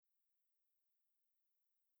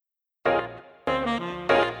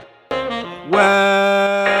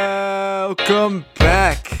Welcome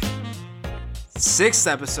back. Sixth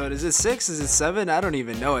episode. Is it 6? Is it 7? I don't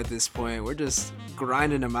even know at this point. We're just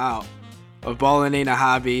grinding them out of Ballin' Ain't a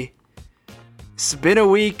Hobby. It's been a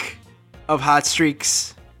week of hot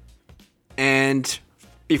streaks. And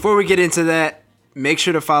before we get into that, make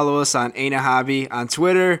sure to follow us on Ain't a Hobby on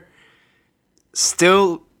Twitter.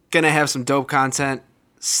 Still gonna have some dope content.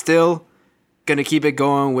 Still gonna keep it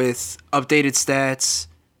going with updated stats,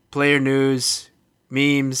 player news,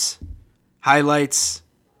 memes, highlights,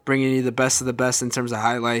 bringing you the best of the best in terms of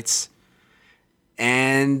highlights.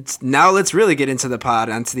 And now let's really get into the pod,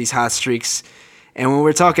 onto these hot streaks. And when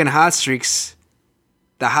we're talking hot streaks,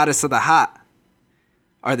 the hottest of the hot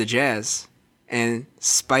are the Jazz and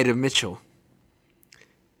Spider Mitchell.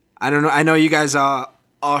 I don't know. I know you guys all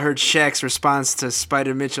heard Shaq's response to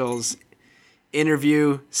Spider Mitchell's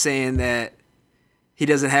interview, saying that he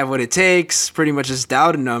doesn't have what it takes, pretty much just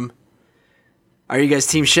doubting him. Are you guys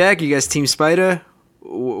Team Shaq? You guys Team Spider?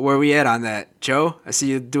 Where are we at on that? Joe, I see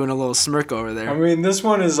you doing a little smirk over there. I mean, this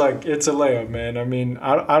one is like, it's a layup, man. I mean,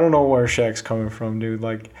 I don't know where Shaq's coming from, dude.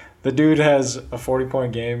 Like, the dude has a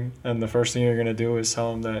 40-point game, and the first thing you're going to do is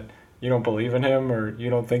tell him that you don't believe in him or you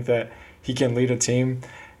don't think that he can lead a team.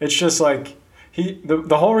 It's just like,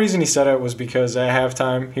 the whole reason he said it was because at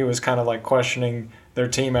halftime he was kind of like questioning their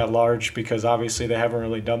team at large because obviously they haven't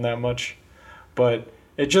really done that much. But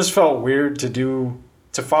it just felt weird to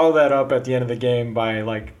follow that up at the end of the game by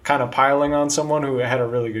like kind of piling on someone who had a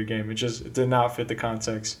really good game. It did not fit the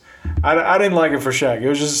context. I didn't like it for Shaq. It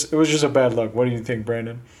was just a bad look. What do you think,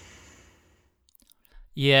 Brandon?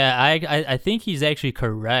 Yeah, I think he's actually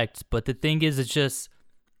correct, but the thing is, it's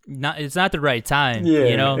not the right time. Yeah,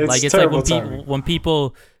 you know, it's like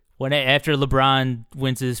when after LeBron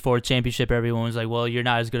wins his 4th championship, everyone was like, "Well, you're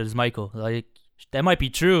not as good as Michael." Like, that might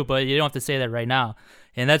be true, but you don't have to say that right now.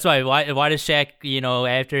 And that's why does Shaq,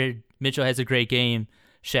 after Mitchell has a great game,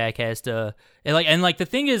 Shaq has to and the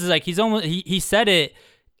thing is like he said it,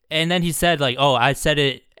 and then he said like, "Oh, I said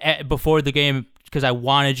it before the game because I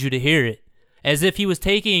wanted you to hear it," as if he was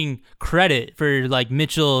taking credit for like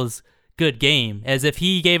Mitchell's good game, as if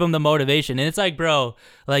he gave him the motivation. And it's like, bro,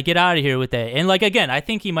 like, get out of here with that. And like, again, I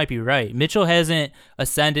think he might be right. Mitchell hasn't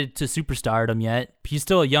ascended to superstardom yet. He's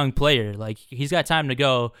still a young player. Like, he's got time to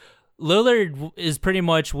go. Lillard is pretty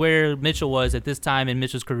much where Mitchell was at this time in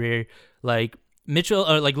Mitchell's career. Like,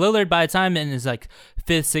 Lillard, by the time in his like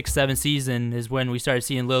 5th, 6th, 7th season is when we started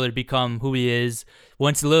seeing Lillard become who he is.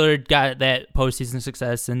 Once Lillard got that postseason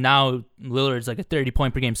success, and now Lillard's like a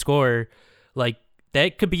 30-point per game scorer, like,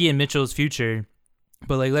 that could be in Mitchell's future.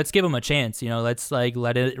 But like, let's give him a chance, let's like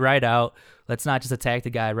let it ride out. Let's not just attack the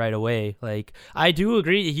guy right away. Like, I do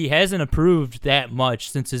agree he hasn't improved that much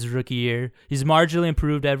since his rookie year. He's marginally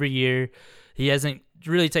improved every year. He hasn't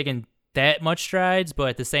really taken that much strides, but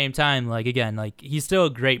at the same time, like, again, like, he's still a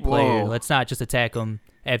great player. Whoa. Let's not just attack him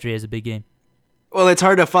after he has a big game. Well, it's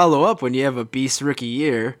hard to follow up when you have a beast rookie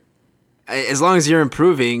year, as long as you're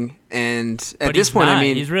improving. And at this point, I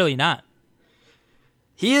mean, he's really not.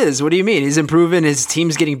 He is. What do you mean? He's improving. His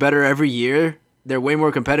team's getting better every year. They're way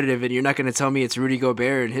more competitive, and you're not going to tell me it's Rudy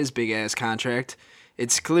Gobert and his big-ass contract.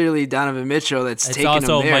 It's clearly Donovan Mitchell that's taking him there. It's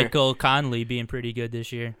also Michael Conley being pretty good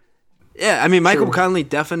this year. Yeah, I mean, Michael Conley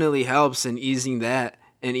definitely helps in easing that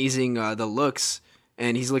and easing the looks,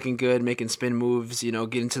 and he's looking good, making spin moves,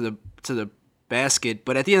 getting to the basket.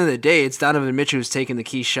 But at the end of the day, it's Donovan Mitchell who's taking the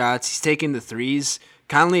key shots. He's taking the threes.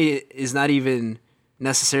 Conley is not even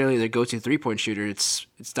necessarily their go-to three-point shooter. It's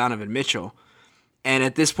Donovan Mitchell. And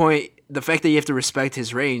at this point, the fact that you have to respect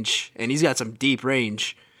his range, and he's got some deep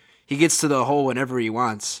range, he gets to the hole whenever he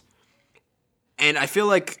wants. And I feel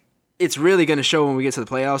like it's really going to show when we get to the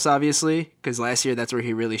playoffs, obviously, because last year that's where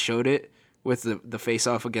he really showed it with the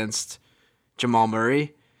face-off against Jamal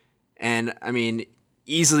Murray. And, I mean,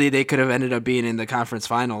 easily they could have ended up being in the conference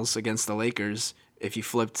finals against the Lakers if you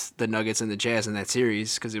flipped the Nuggets and the Jazz in that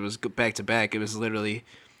series, because it was back-to-back. It was literally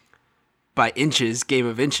by inches, game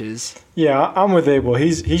of inches. Yeah, I'm with Abel.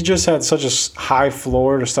 He's just had such a high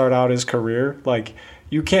floor to start out his career. Like,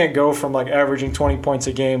 you can't go from, like, averaging 20 points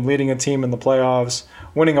a game, leading a team in the playoffs,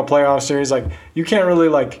 winning a playoff series. Like, you can't really,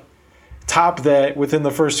 like, top that within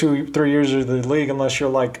the first 2-3 years of the league unless you're,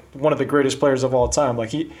 like, one of the greatest players of all time.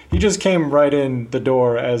 Like, he just came right in the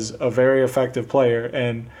door as a very effective player,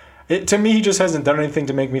 and to me, he just hasn't done anything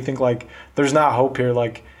to make me think, like, there's not hope here.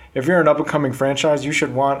 Like, if you're an up-and-coming franchise, you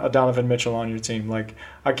should want a Donovan Mitchell on your team. Like,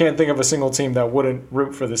 I can't think of a single team that wouldn't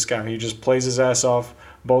root for this guy. He just plays his ass off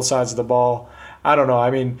both sides of the ball. I don't know.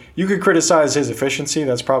 I mean, you could criticize his efficiency.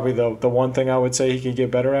 That's probably the one thing I would say he could get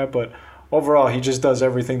better at. But overall, he just does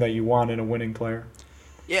everything that you want in a winning player.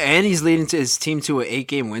 Yeah, and he's leading to his team to an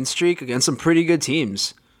 8-game win streak against some pretty good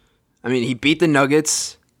teams. I mean, he beat the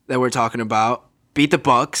Nuggets that we're talking about, beat the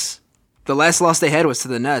Bucks. The last loss they had was to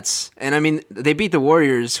the Nets. And, I mean, they beat the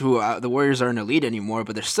Warriors, who the Warriors aren't elite anymore,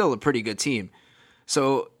 but they're still a pretty good team.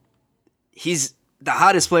 So he's the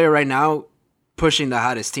hottest player right now, pushing the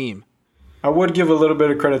hottest team. I would give a little bit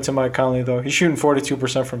of credit to Mike Conley, though. He's shooting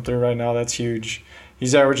 42% from three right now. That's huge.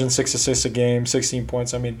 He's averaging 6 assists a game, 16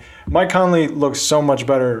 points. I mean, Mike Conley looks so much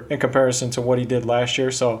better in comparison to what he did last year.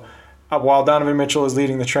 So while Donovan Mitchell is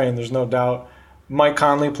leading the train, there's no doubt. Mike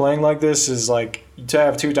Conley playing like this is like to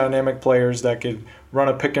have two dynamic players that could run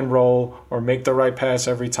a pick and roll or make the right pass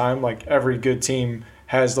every time. Like every good team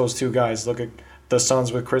has those two guys. Look at the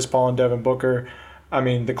Suns with Chris Paul and Devin Booker. I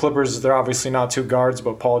mean, the Clippers, they're obviously not two guards,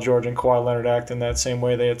 but Paul George and Kawhi Leonard act in that same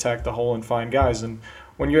way. They attack the hole and find guys. And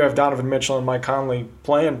when you have Donovan Mitchell and Mike Conley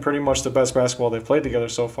playing pretty much the best basketball they've played together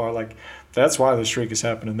so far, like that's why the streak is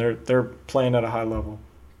happening. They're playing at a high level.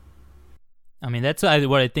 I mean, that's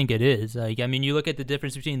what I think it is. Like, I mean, you look at the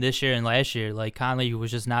difference between this year and last year. Like, Conley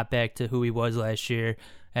was just not back to who he was last year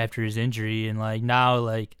after his injury, and like now,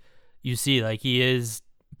 like you see, like he is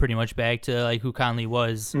pretty much back to like who Conley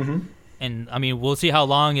was. Mm-hmm. And I mean, we'll see how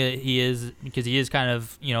long he is, because he is kind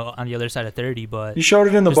of, you know, on the other side of 30. But he showed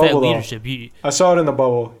it in the just bubble, that leadership. though. I saw it in the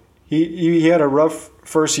bubble. He had a rough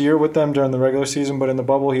first year with them during the regular season, but in the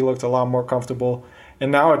bubble he looked a lot more comfortable.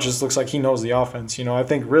 And now it just looks like he knows the offense. You know, I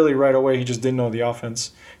think really right away he just didn't know the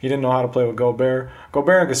offense. He didn't know how to play with Gobert.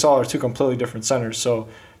 Gobert and Gasol are two completely different centers. So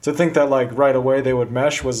to think that like right away they would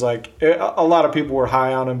mesh was like a lot of people were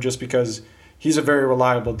high on him just because he's a very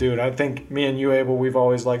reliable dude. I think me and you, Abel, we've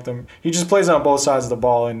always liked him. He just plays on both sides of the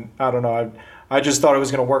ball, and I don't know. I just thought it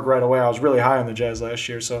was going to work right away. I was really high on the Jazz last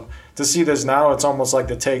year. So to see this now, it's almost like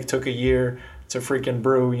the take took a year to freaking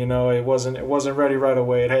brew. You know, it wasn't ready right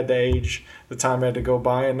away. It had to age. The time had to go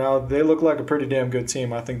by, and now they look like a pretty damn good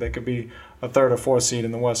team. I think they could be a third or fourth seed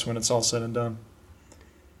in the West when it's all said and done.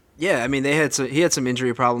 Yeah, I mean, he had some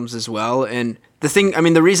injury problems as well. And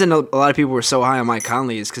the reason a lot of people were so high on Mike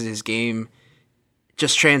Conley is because his game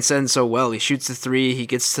just transcends so well. He shoots the three, he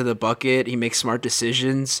gets to the bucket, he makes smart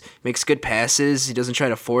decisions, makes good passes, he doesn't try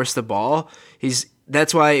to force the ball.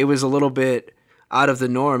 That's why it was a little bit out of the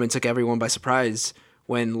norm and took everyone by surprise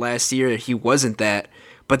when last year he wasn't that.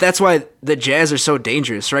 But that's why the Jazz are so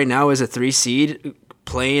dangerous. Right now as a 3 seed,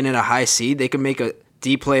 playing in a high seed, they can make a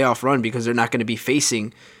deep playoff run because they're not going to be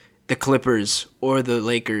facing the Clippers or the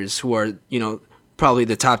Lakers, who are, you know, probably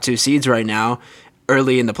the top 2 seeds right now.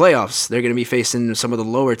 Early in the playoffs, they're going to be facing some of the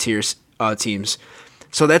lower tier teams.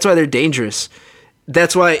 So that's why they're dangerous.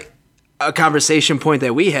 That's why a conversation point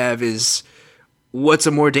that we have is, what's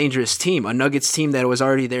a more dangerous team? A Nuggets team that was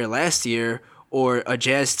already there last year, or a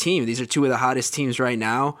Jazz team? These are two of the hottest teams right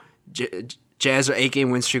now. Jazz are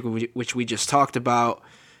 8-game win streak, which we just talked about.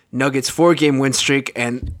 Nuggets 4-game win streak,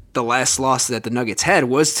 and the last loss that the Nuggets had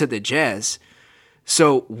was to the Jazz.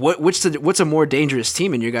 So what's a more dangerous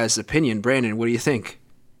team in your guys' opinion? Brandon, what do you think?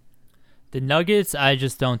 The Nuggets, I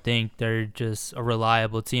just don't think they're just a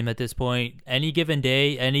reliable team at this point. Any given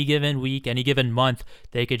day, any given week, any given month,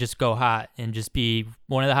 they could just go hot and just be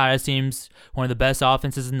one of the hottest teams, one of the best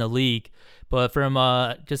offenses in the league. But from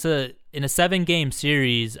in a 7-game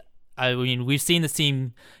series, I mean, we've seen this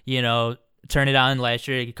team, you know, turn it on last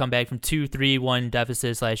year. It could come back from 2-3-1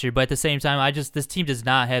 deficits last year. But at the same time, this team does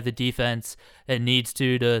not have the defense it needs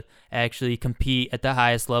to actually compete at the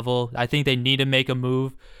highest level. I think they need to make a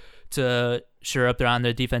move to shore up on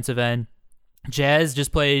their defensive end. Jazz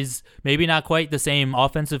just plays maybe not quite the same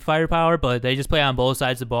offensive firepower, but they just play on both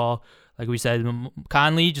sides of the ball. Like we said,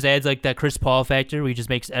 Conley just adds like that Chris Paul factor where he just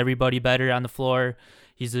makes everybody better on the floor.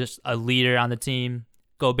 He's just a leader on the team.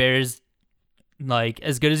 Gobert's like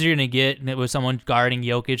as good as you're going to get with someone guarding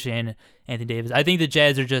Jokic and Anthony Davis. I think the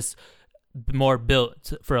Jazz are just more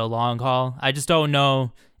built for a long haul. I just don't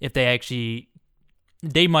know if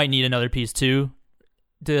they might need another piece too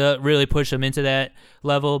to really push them into that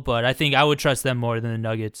level, but I think I would trust them more than the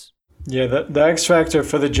Nuggets. Yeah, the X factor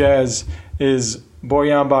for the Jazz is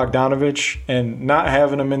Bojan Bogdanovic, and not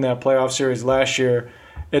having him in that playoff series last year,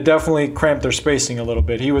 it definitely cramped their spacing a little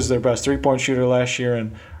bit. He was their best three-point shooter last year,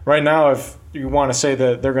 and right now, if you want to say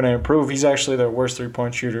that they're going to improve, he's actually their worst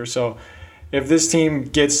three-point shooter. So if this team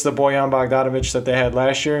gets the Bojan Bogdanovic that they had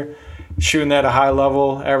last year, shooting at a high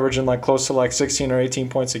level, averaging like close to like 16 or 18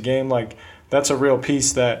 points a game, like that's a real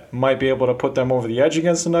piece that might be able to put them over the edge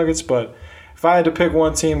against the Nuggets. But if I had to pick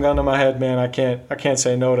one team, gun to my head, man, I can't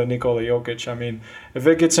say no to Nikola Jokic. I mean, if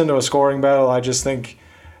it gets into a scoring battle, I just think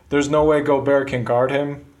there's no way Gobert can guard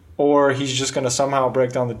him, or he's just going to somehow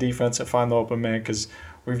break down the defense and find the open man, because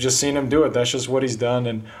we've just seen him do it. That's just what he's done.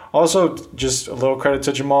 And also, just a little credit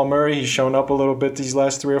to Jamal Murray. He's shown up a little bit these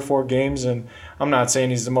last 3 or 4 games, and I'm not saying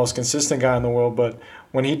he's the most consistent guy in the world, but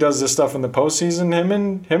when he does this stuff in the postseason,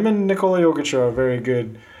 him and Nikola Jokic are a very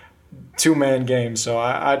good two-man game. So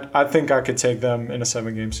I think I could take them in a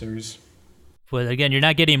 7-game series. But again, you're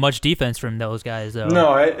not getting much defense from those guys, though.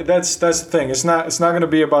 No, that's the thing. It's not going to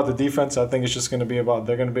be about the defense. I think it's just going to be about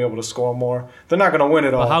they're going to be able to score more. They're not going to win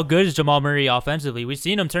it all. Well, how good is Jamal Murray offensively? We've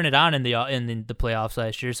seen him turn it on in the playoffs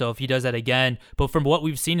last year. So if he does that again, but from what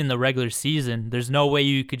we've seen in the regular season, there's no way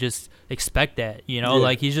you could just expect that.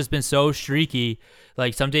 Like he's just been so streaky.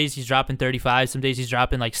 Like some days he's dropping 35, some days he's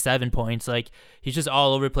dropping like 7 points. Like he's just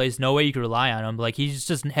all over the place. No way you could rely on him. Like he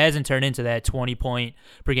just hasn't turned into that 20-point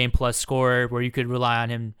per game plus scorer where you could rely on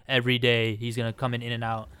him every day. He's gonna come in and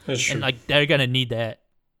out. That's true. And like they're gonna need that.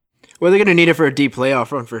 Well, they're gonna need it for a deep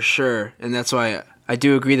playoff run for sure, and that's why I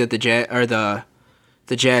do agree that the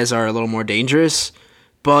Jazz are a little more dangerous.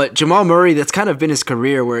 But Jamal Murray, that's kind of been his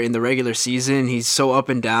career, where in the regular season he's so up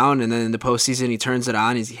and down, and then in the postseason he turns it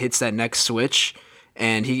on, he hits that next switch.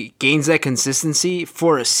 And he gains that consistency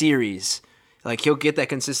for a series. Like, he'll get that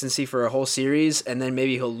consistency for a whole series, and then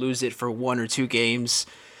maybe he'll lose it for 1 or 2 games,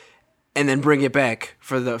 and then bring it back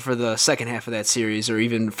for the second half of that series, or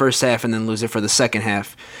even first half, and then lose it for the second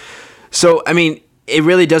half. So, I mean, it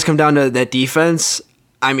really does come down to that defense.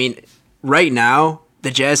 I mean, right now, the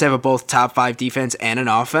Jazz have a both top 5 defense and an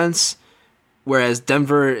offense, whereas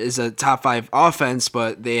Denver is a top 5 offense,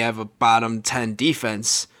 but they have a bottom 10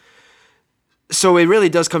 defense. So it really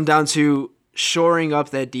does come down to shoring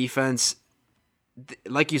up that defense.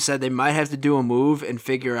 Like you said, they might have to do a move and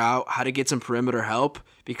figure out how to get some perimeter help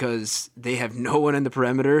because they have no one in the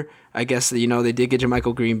perimeter. I guess, they did get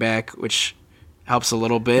JaMychal Green back, which helps a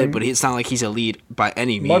little bit, but it's not like he's elite by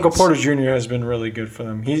any means. Michael Porter Jr. has been really good for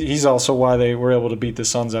them. He's also why they were able to beat the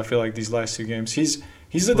Suns, I feel like, these last 2 games. He's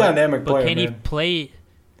a dynamic player, can man.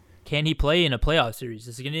 Can he play in a playoff series?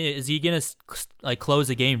 Is he gonna like close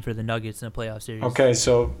a game for the Nuggets in a playoff series? Okay,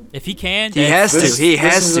 so if he can, he has to. If he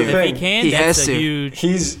can, that's a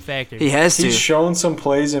huge factor. He has to. He's shown some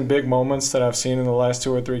plays in big moments that I've seen in the last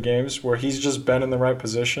 2 or 3 games where he's just been in the right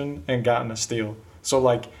position and gotten a steal. So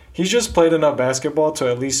like he's just played enough basketball to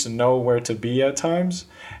at least know where to be at times,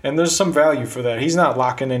 and there's some value for that. He's not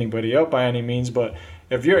locking anybody up by any means, but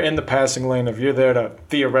if you're in the passing lane, if you're there to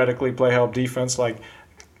theoretically play help defense, like.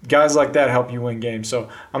 Guys like that help you win games. So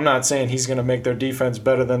I'm not saying he's going to make their defense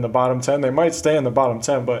better than the bottom 10. They might stay in the bottom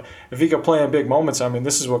 10, but if he could play in big moments, I mean,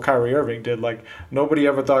 this is what Kyrie Irving did. Like, nobody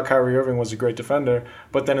ever thought Kyrie Irving was a great defender,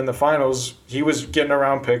 but then in the finals, he was getting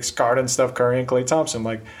around picks, guarding Steph Curry and Klay Thompson.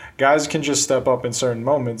 Like, guys can just step up in certain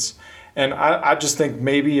moments. And I just think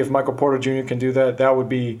maybe if Michael Porter Jr. can do that, that would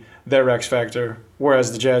be their X factor.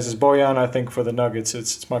 Whereas the Jazz is Bojan. I think for the Nuggets,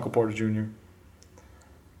 it's Michael Porter Jr.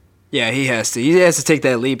 Yeah, he has to. He has to take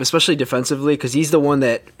that leap, especially defensively, because he's the one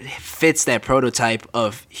that fits that prototype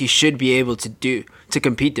of he should be able to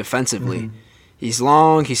compete defensively. Mm-hmm. He's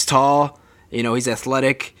long, he's tall, he's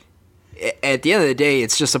athletic. At the end of the day,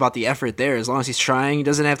 it's just about the effort there. As long as he's trying, he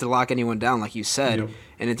doesn't have to lock anyone down, like you said. Yep.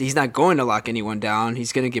 And if he's not going to lock anyone down,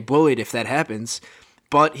 he's going to get bullied if that happens.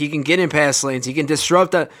 But he can get in pass lanes. He can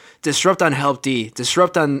disrupt on help D,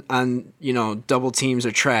 disrupt on double teams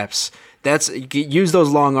or traps. Use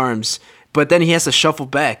those long arms, but then he has to shuffle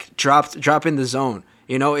back, drop in the zone.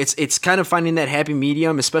 It's kind of finding that happy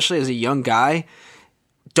medium, especially as a young guy.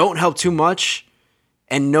 Don't help too much,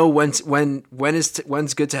 and know when's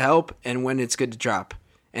good to help and when it's good to drop.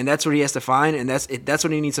 And that's what he has to find, and that's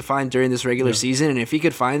what he needs to find during this regular season. And if he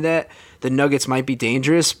could find that, the Nuggets might be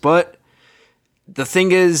dangerous. But the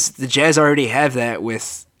thing is, the Jazz already have that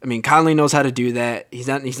with. I mean, Conley knows how to do that. He's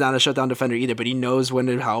not a shutdown defender either, but he knows when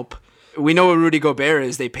to help. We know what Rudy Gobert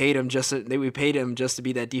is. We paid him just to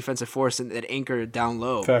be that defensive force and that anchor down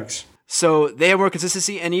low. Facts. So they have more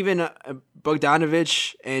consistency, and even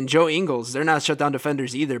Bogdanovich and Joe Ingles, they're not shutdown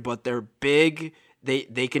defenders either, but they're big.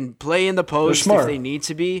 They can play in the post if they need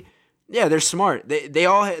to be. Yeah, they're smart. They're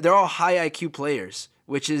all high IQ players,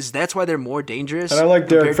 that's why they're more dangerous. And I like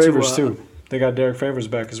Derek Favors too. They got Derek Favors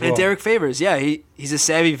back as well. And Derek Favors, yeah, he's a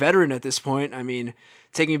savvy veteran at this point. I mean,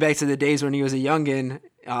 taking me back to the days when he was a youngin.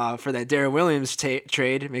 For that Darren Williams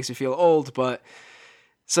trade. It makes me feel old, but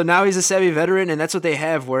so now he's a savvy veteran, and that's what they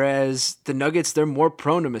have, whereas the Nuggets, they're more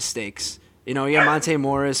prone to mistakes. You have Monte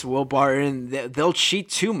Morris, Will Barton, they'll cheat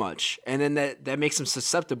too much, and then that makes them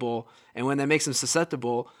susceptible, and when that makes them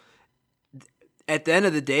susceptible, at the end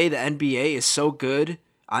of the day, the NBA is so good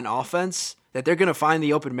on offense that they're going to find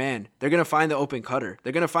the open man. They're going to find the open cutter.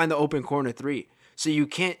 They're going to find the open corner 3. So you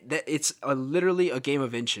can't. It's literally a game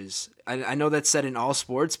of inches. I know that's said in all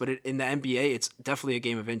sports, but in the NBA, it's definitely a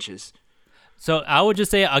game of inches. So I would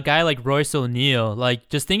just say a guy like Royce O'Neal, like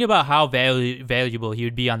just think about how valuable he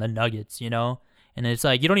would be on the Nuggets, you know? And it's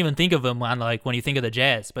like you don't even think of him on like when you think of the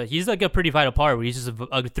Jazz, but he's like a pretty vital part where he's just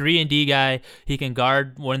a 3-and-D guy. He can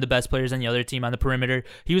guard one of the best players on the other team on the perimeter.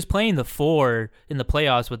 He was playing the 4 in the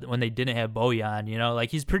playoffs when they didn't have Bojan, you know?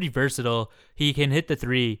 Like he's pretty versatile. He can hit the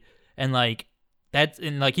 3 and like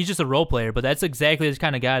he's just a role player, but that's exactly this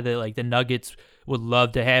kind of guy that like the Nuggets would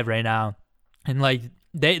love to have right now. And like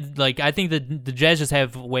I think that the Jazz just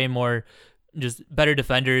have way more, just better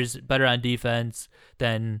defenders, better on defense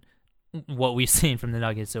than what we've seen from the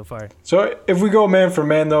Nuggets so far. So if we go man for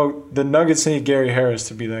man, though, the Nuggets need Gary Harris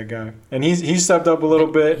to be that guy, and he stepped up a little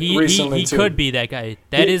bit recently he too. He could be that guy.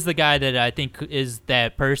 That is the guy that I think is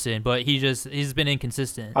that person, but he's been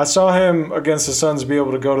inconsistent. I saw him against the Suns be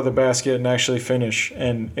able to go to the basket and actually finish,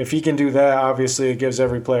 and if he can do that, obviously it gives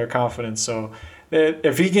every player confidence. So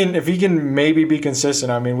if he can maybe be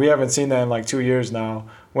consistent, I mean, we haven't seen that in like 2 years now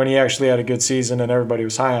when he actually had a good season and everybody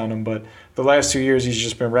was high on him, but the last 2 years he's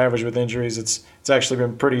just been ravaged with injuries. It's actually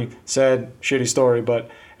been pretty sad, shitty story. But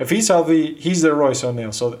if he's healthy, he's the Royce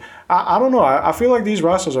O'Neal. So I don't know. I feel like these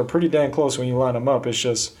rosters are pretty damn close when you line them up. It's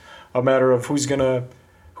just a matter of who's gonna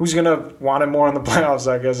want it more in the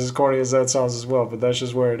playoffs, I guess, as corny as that sounds as well. But that's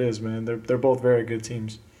just where it is, man. They're both very good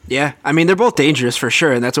teams. Yeah, I mean, they're both dangerous for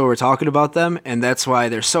sure, and that's what we're talking about them, and that's why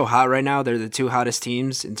they're so hot right now. They're the 2 hottest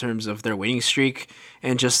teams in terms of their winning streak,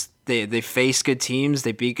 and just they face good teams,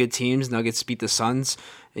 they beat good teams. Nuggets beat the Suns,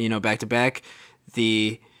 back to back.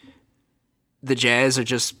 The Jazz are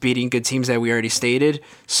just beating good teams that we already stated.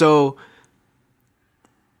 So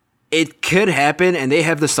it could happen, and they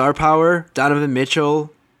have the star power. Donovan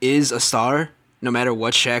Mitchell is a star, no matter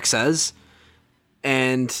what Shaq says.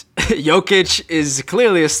 And Jokic is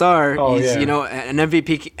clearly a star. He's an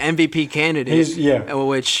MVP candidate.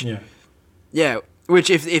 Which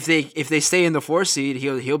if they stay in the 4 seed,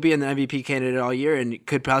 he'll be an MVP candidate all year and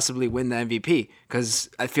could possibly win the MVP, because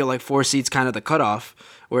I feel like 4 seed's kind of the cutoff.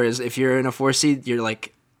 Whereas if you're in a 4 seed, you're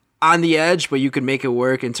like on the edge, but you can make it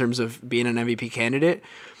work in terms of being an MVP candidate.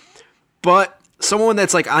 But someone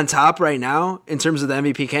that's like on top right now in terms of the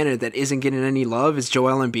MVP candidate that isn't getting any love is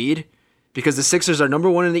Joel Embiid. Because the Sixers are number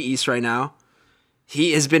 1 in the East right now.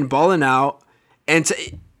 He has been balling out. And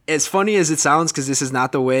as funny as it sounds, because this is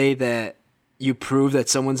not the way that you prove that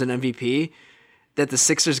someone's an MVP, that the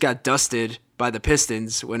Sixers got dusted by the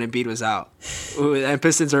Pistons when Embiid was out. And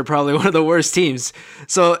Pistons are probably one of the worst teams.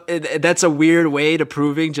 So that's a weird way to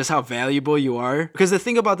proving just how valuable you are. Because the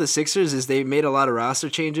thing about the Sixers is they made a lot of roster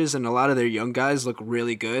changes, and a lot of their young guys look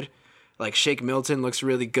really good. Like Shake Milton looks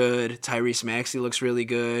really good. Tyrese Maxey looks really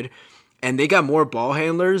good. And they got more ball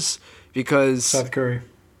handlers because Seth Curry.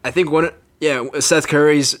 I think Seth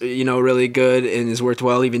Curry's really good and has worked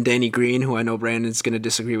well. Even Danny Green, who I know Brandon's going to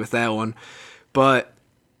disagree with that one, but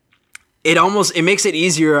it makes it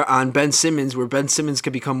easier on Ben Simmons, where Ben Simmons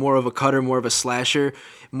can become more of a cutter, more of a slasher,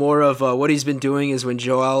 more of what he's been doing is when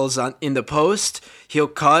Joel's in the post, he'll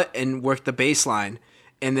cut and work the baseline,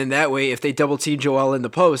 and then that way, if they double team Joel in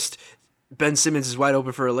the post, Ben Simmons is wide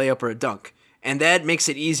open for a layup or a dunk. And that makes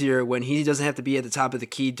it easier when he doesn't have to be at the top of the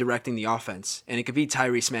key directing the offense. And it could be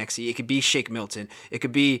Tyrese Maxey. It could be Shake Milton. It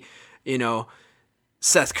could be,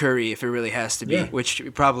 Seth Curry if it really has to be, which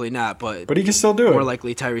probably not. But he can still do it. More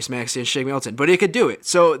likely Tyrese Maxey and Shake Milton. But he could do it.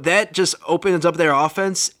 So that just opens up their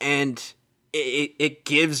offense, and it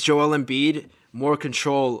gives Joel Embiid more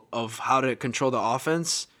control of how to control the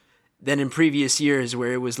offense than in previous years,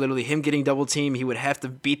 where it was literally him getting double team. He would have to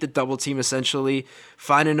beat the double team, essentially,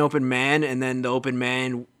 find an open man, and then the open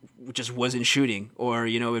man just wasn't shooting, or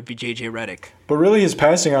it would be JJ Redick. But really, his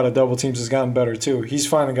passing out of double teams has gotten better too. He's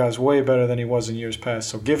finding guys way better than he was in years past.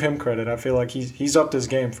 So give him credit. I feel like he's upped his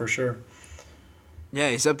game for sure. Yeah,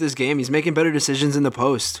 he's upped his game. He's making better decisions in the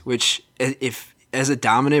post, which if as a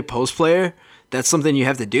dominant post player, that's something you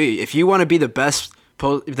have to do. If you want to be the best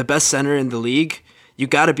center in the league, you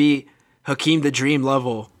got to be Hakeem the Dream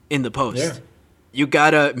level in the post. Yeah. You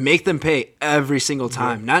got to make them pay every single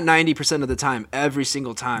time. Not 90% of the time, every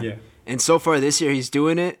single time. Yeah. And so far this year, he's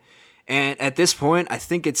doing it. And at this point, I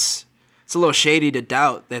think it's a little shady to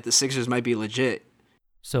doubt that the Sixers might be legit.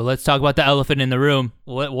 So let's talk about the elephant in the room.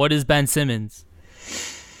 What is Ben Simmons?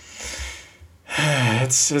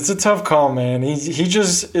 It's a tough call, man. He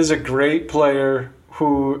just is a great player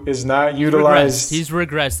who is not utilized. He's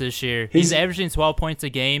regressed this year. He's averaging 12 points a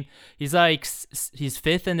game. He's he's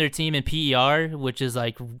fifth in their team in PER, which is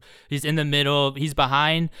he's in the middle. He's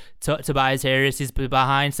behind Tobias Harris. He's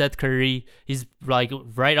behind Seth Curry. He's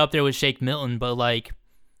right up there with Shake Milton. But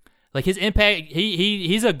his impact,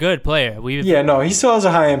 he's a good player. He still has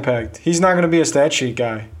a high impact. He's not going to be a stat sheet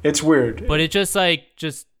guy. It's weird. But it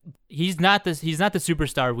he's not the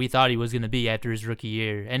superstar we thought he was going to be after his rookie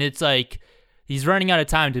year. And it's he's running out of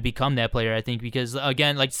time to become that player, I think, because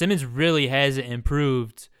again, Simmons really hasn't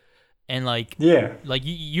improved, and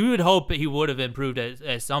you would hope that he would have improved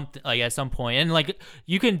at some point, and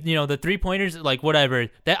you can the 3-pointers whatever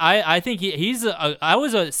that I think I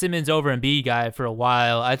was a Simmons over Embiid guy for a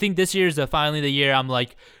while. I think this year's finally the year I'm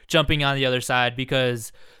jumping on the other side,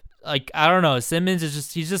 because I don't know, Simmons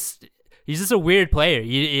is he's just a weird player.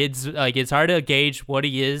 It's hard to gauge what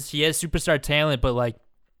he is. He has superstar talent, but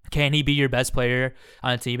can he be your best player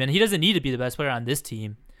on a team? And he doesn't need to be the best player on this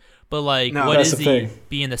team. But no, what is he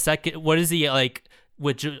being the second? What is he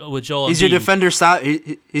with Joel? He's Embiid? Your defender stop.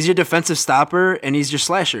 He's your defensive stopper, and he's your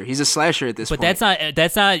slasher. He's a slasher at this point. But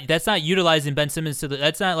that's not utilizing Ben Simmons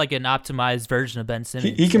that's not an optimized version of Ben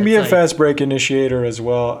Simmons. He can be a fast break initiator as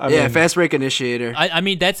well. I mean, fast break initiator. I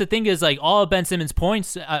mean, that's the thing is all of Ben Simmons'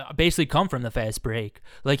 points basically come from the fast break.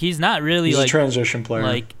 He's not really he's a transition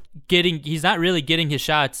player. He's not really getting his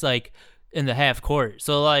shots in the half court.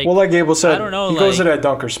 So like Gable said, I don't know, he goes to that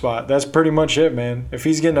dunker spot. That's pretty much it, man. If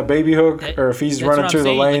he's getting a baby hook or if he's running through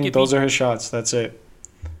the lane, those are his shots. That's it.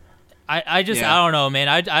 I don't know, man.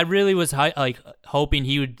 I really was hoping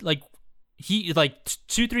he would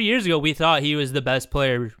 2-3 years ago we thought he was the best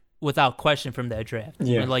player without question from that draft.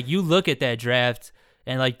 Yeah. And you look at that draft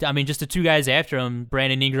and just the two guys after him,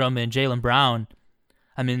 Brandon Ingram and Jaylen Brown.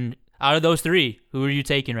 I mean, out of those three, who are you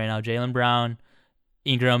taking right now? Jaylen Brown,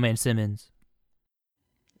 Ingram, and Simmons.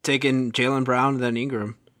 Taking Jaylen Brown, then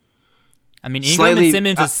Ingram. I mean, Ingram and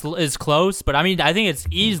Simmons is close, but I think it's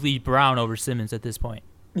easily Brown over Simmons at this point.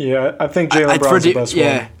 Yeah, I think Jaylen Brown's the best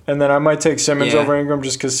one. And then I might take Simmons over Ingram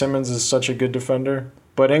just because Simmons is such a good defender.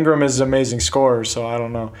 But Ingram is an amazing scorer, so I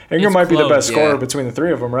don't know. Ingram might be the best scorer between the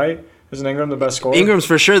three of them, right? Isn't Ingram the best scorer? Ingram's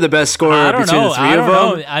for sure the best scorer between the three of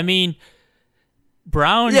them. I mean,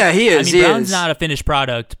 Brown. Yeah, he is. Brown's not a finished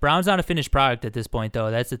product. Brown's not a finished product at this point,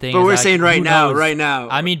 though. That's the thing. But we're saying right now.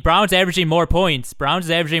 I mean, Brown's averaging more points. Brown's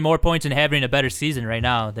averaging more points and having a better season right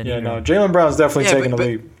now than Ingram. No, Jaylen Brown's definitely taking the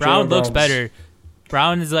lead. Brown looks better.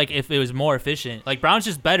 Brown is if it was more efficient. Brown's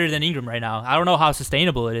just better than Ingram right now. I don't know how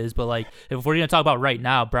sustainable it is, but if we're gonna talk about right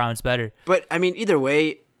now, Brown's better. But I mean, either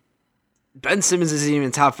way, Ben Simmons isn't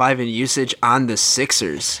even top 5 in usage on the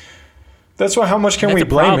Sixers. That's why. How much can we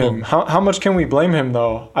blame him? How much can we blame him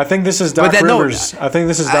though? I think this is Doc Rivers. I think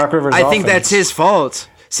this is Doc Rivers. I think that's his fault.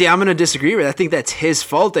 See, I'm gonna disagree with. I think that's his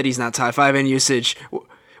fault that he's not top 5 in usage.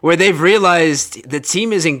 Where they've realized the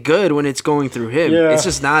team isn't good when it's going through him. Yeah. It's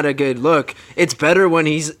just not a good look. It's better when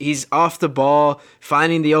he's off the ball,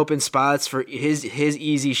 finding the open spots for his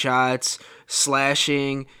easy shots,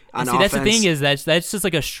 slashing on offense. That's the thing is that's just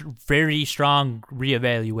a very strong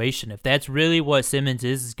reevaluation. If that's really what Simmons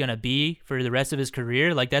is going to be for the rest of his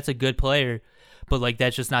career, that's a good player. But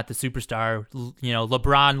that's just not the superstar,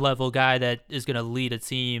 LeBron level guy that is going to lead a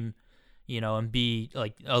team, and be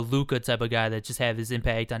a Luka type of guy that just have his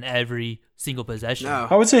impact on every single possession. No.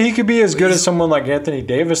 I would say he could be as good as someone like Anthony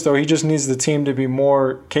Davis, though. He just needs the team to be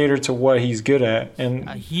more catered to what he's good at, and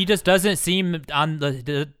he just doesn't seem on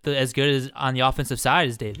the as good as on the offensive side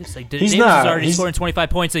as Davis. Davis is already scoring 25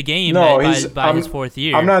 points a game by his fourth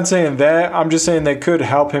year. I'm not saying that. I'm just saying they could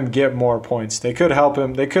help him get more points. They could help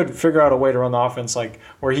him. They could figure out a way to run the offense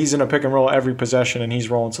where he's in a pick and roll every possession and he's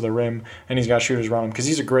rolling to the rim and he's got shooters around him because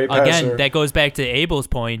he's a great passer. Again, that goes back to Abel's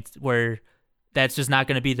point where that's just not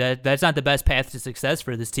going to be that's not the best path to success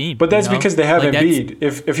for this team. But that's because they have Embiid.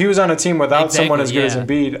 If he was on a team without someone as good as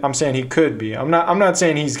Embiid, I'm saying he could be. I'm not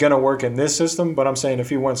saying he's going to work in this system, but I'm saying if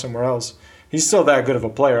he went somewhere else, he's still that good of a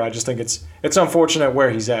player. I just think it's unfortunate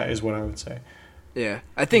where he's at is what I would say. Yeah.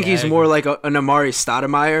 I think he's more like an Amari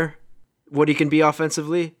Stoudemire, what he can be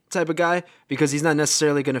offensively type of guy, because he's not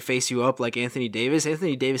necessarily going to face you up like Anthony Davis.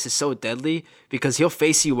 Anthony Davis is so deadly because he'll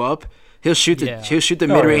face you up. He'll shoot the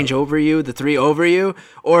mid-range over you, the three over you,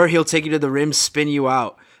 or he'll take you to the rim, spin you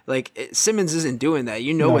out. Simmons isn't doing that.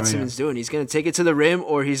 What Simmons is doing. He's going to take it to the rim,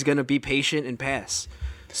 or he's going to be patient and pass.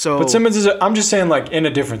 But Simmons I'm just saying in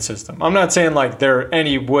a different system. I'm not saying they're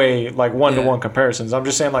any way one-to-one comparisons. I'm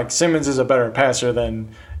just saying Simmons is a better passer than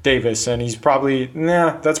Davis, and he's probably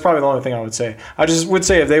that's probably the only thing I would say. I just would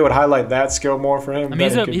say if they would highlight that skill more for him. I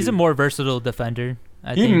mean, he's a more versatile defender.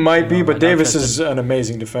 He might be, but Davis is an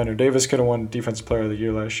amazing defender. Davis could have won Defensive Player of the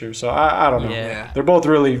Year last year. So I don't know. Yeah. They're both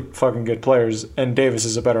really fucking good players, and Davis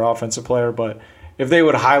is a better offensive player. But if they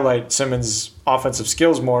would highlight Simmons' offensive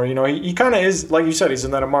skills more, he kind of is, like you said, he's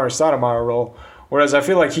in that Amar'e Stoudemire role. Whereas I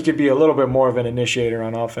feel like he could be a little bit more of an initiator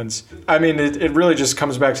on offense. I mean, it really just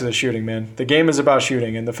comes back to the shooting, man. The game is about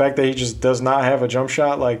shooting, and the fact that he just does not have a jump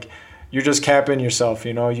shot, like, you're just capping yourself,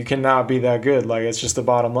 You cannot be that good. Like, it's just the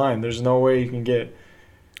bottom line. There's no way you can get.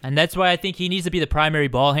 And that's why I think he needs to be the primary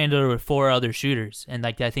ball handler with 4 other shooters. And,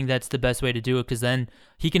 like, I think that's the best way to do it, because then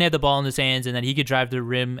he can have the ball in his hands, and then he could drive the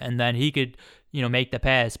rim, and then he could, make the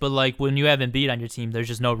pass. But, like, when you have Embiid on your team, there's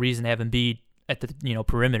just no reason to have Embiid at the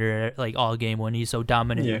perimeter like all game when he's so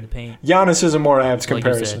dominant in the paint. Giannis is a more apt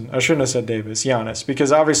comparison. I shouldn't have said Davis. Giannis,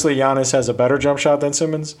 because obviously Giannis has a better jump shot than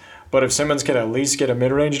Simmons. But if Simmons could at least get a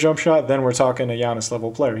mid-range jump shot, then we're talking a Giannis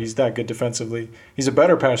level player. He's that good defensively. He's a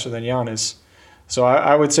better passer than Giannis. So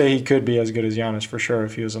I would say he could be as good as Giannis for sure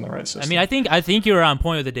if he was in the right system. I mean, I think you were on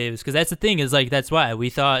point with the Davis, because that's the thing is, like, that's why we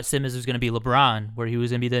thought Simmons was going to be LeBron, where he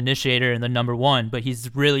was going to be the initiator and the number 1, but he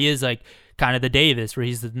really is like kind of the Davis, where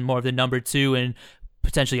he's more of the number 2 and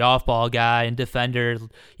potentially off-ball guy and defender,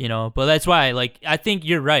 But that's why, like, I think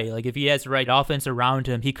you're right. Like, if he has the right offense around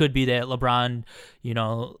him, he could be that LeBron,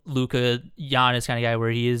 Luka, Giannis kind of guy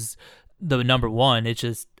where he is the number 1. It's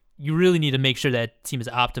just you really need to make sure that team is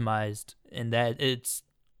optimized, and that it's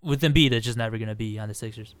with Embiid, it's just never going to be on the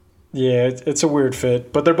Sixers. Yeah, it's a weird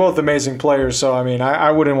fit, but they're both amazing players. So I mean,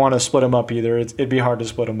 I wouldn't want to split them up either. It'd be hard to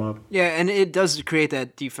split them up. Yeah, and it does create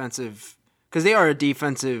that defensive, because they are a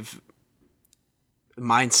defensive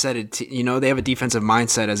mindset. They have a defensive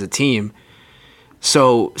mindset as a team.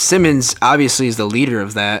 So Simmons obviously is the leader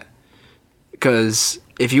of that, because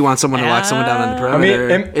if you want someone to lock someone down on the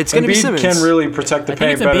perimeter, it's going to be Simmons. Embiid can really protect the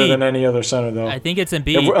paint better than any other center, though. I think it's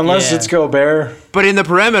Embiid. Unless it's Gobert. But in the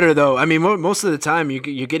perimeter, though, I mean, most of the time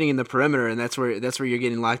you're getting in the perimeter, and that's where you're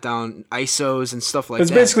getting locked down ISOs and stuff like that.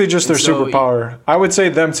 It's basically just their superpower. I would say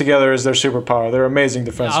them together is their superpower. They're amazing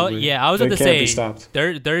defensively. I was about to say be stopped.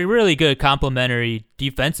 They're really good complementary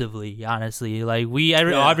defensively, honestly. Like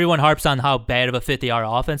everyone harps on how bad of a fit they are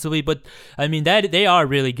offensively, but I mean that they are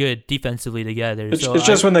really good defensively together.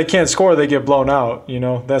 It's just when they can't score, they get blown out.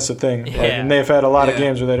 That's the thing. And they've had a lot of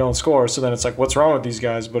games where they don't score, so then it's like, what's wrong with these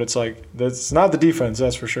guys? But it's like, that's not the defense,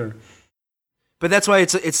 that's for sure. But that's why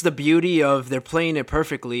it's the beauty of they're playing it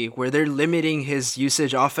perfectly, where they're limiting his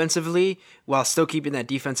usage offensively while still keeping that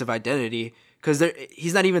defensive identity. Because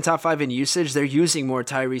he's not even top 5 in usage. They're using more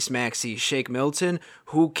Tyrese Maxey, Shake Milton,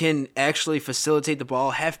 who can actually facilitate the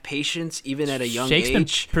ball, have patience even at a young age.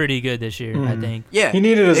 Shake's been pretty good this year, I think. Yeah, he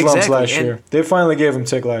needed his lumps last year. They finally gave him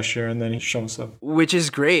tick last year, and then he's shown stuff, which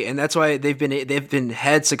is great, and that's why they've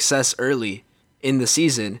had success early in the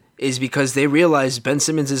season, is because they realized Ben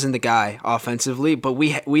Simmons isn't the guy offensively, but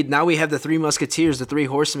we now have the 3 musketeers, the 3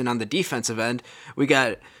 horsemen on the defensive end. We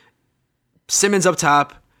got Simmons up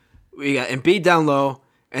top. We got Embiid down low,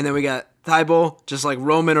 and then we got Thibault just like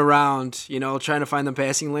roaming around, trying to find the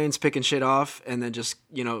passing lanes, picking shit off, and then just,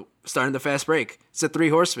 starting the fast break. It's a 3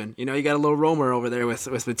 horsemen. You got a little roamer over there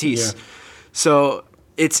with Matisse. Yeah. So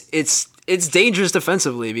it's dangerous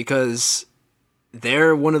defensively, because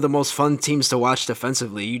they're one of the most fun teams to watch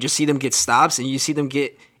defensively. You just see them get stops, and you see them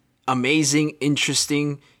get amazing,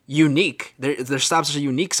 interesting, unique. Their stops are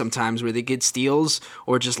unique sometimes, where they get steals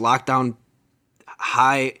or just lock down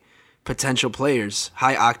high potential players,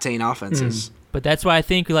 high octane offenses. But that's why I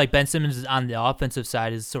think like Ben Simmons on the offensive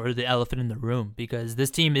side is sort of the elephant in the room, because this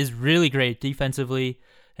team is really great defensively,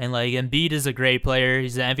 and like Embiid is a great player.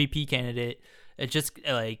 He's an MVP candidate. It just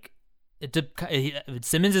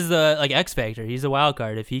Simmons is the like X factor. He's a wild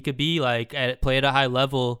card. If he could be like play at a high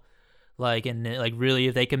level, like, and like really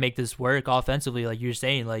if they can make this work offensively, like you're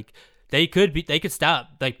saying, like they could stop,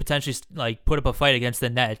 like potentially like put up a fight against the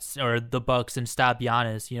Nets or the Bucks and stop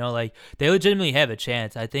Giannis. Like they legitimately have a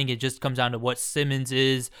chance. I think it just comes down to what Simmons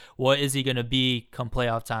is. What is he gonna be come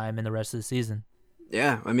playoff time and the rest of the season?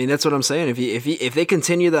 Yeah, I mean that's what I'm saying. If they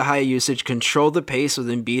continue the high usage, control the pace with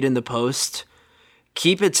Embiid in the post,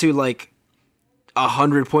 keep it to like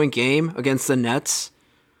 100-point game against the Nets,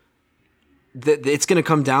 it's gonna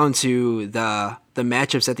come down to the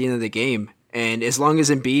matchups at the end of the game. And as long as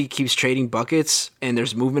Embiid keeps trading buckets and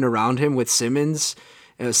there's movement around him with Simmons,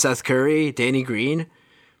 Seth Curry, Danny Green,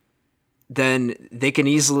 then they can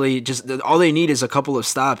easily all they need is a couple of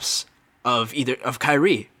stops of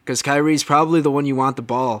Kyrie, because Kyrie's probably the one you want the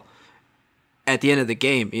ball at the end of the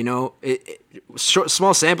game.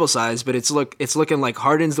 Small sample size, but it's looking like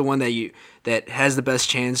Harden's the one that has the best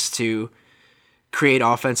chance to create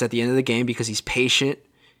offense at the end of the game, because he's patient.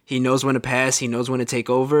 He knows when to pass. He knows when to take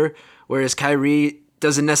over. Whereas Kyrie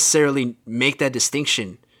doesn't necessarily make that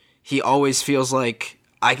distinction. He always feels like,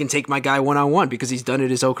 I can take my guy one-on-one because he's done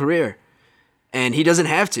it his whole career. And he doesn't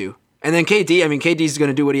have to. And then KD's going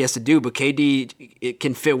to do what he has to do, but KD, it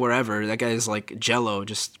can fit wherever. That guy is like Jell-O,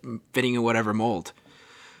 just fitting in whatever mold.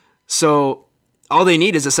 So all they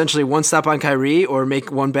need is essentially one stop on Kyrie or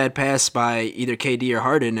make one bad pass by either KD or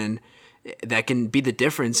Harden, and that can be the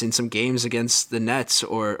difference in some games against the Nets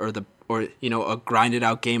or a grinded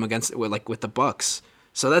out game with the Bucks.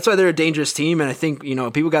 So that's why they're a dangerous team, and I think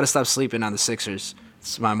people got to stop sleeping on the Sixers.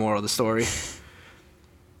 It's my moral of the story.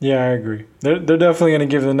 Yeah, I agree. They're definitely going to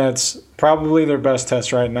give the Nets probably their best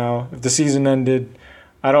test right now. If the season ended,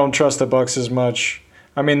 I don't trust the Bucks as much.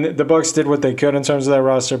 I mean, the Bucks did what they could in terms of that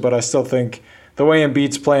roster, but I still think the way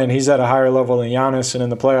Embiid's playing, he's at a higher level than Giannis, and in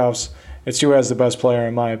the playoffs, it's who has the best player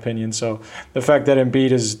in my opinion. So the fact that Embiid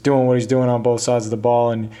is doing what he's doing on both sides of the ball,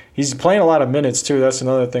 and he's playing a lot of minutes too. That's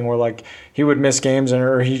another thing where like he would miss games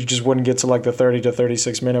or he just wouldn't get to like the 30 to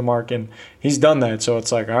 36 minute mark, and he's done that. So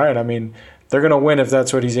it's like, all right, I mean, they're going to win if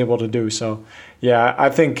that's what he's able to do. So, yeah, I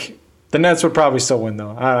think the Nets would probably still win,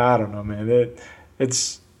 though. I don't know, man.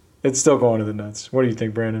 It's still going to the Nets. What do you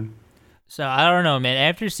think, Brandon? So, I don't know, man.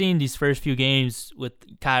 After seeing these first few games with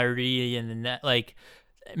Kyrie and the Net,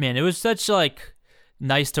 man, it was such,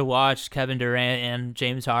 nice to watch Kevin Durant and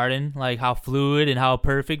James Harden, how fluid and how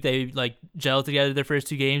perfect they, gelled together their first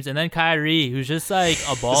two games. And then Kyrie, who's just, a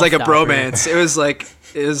ball It's like stopper. a bromance. It was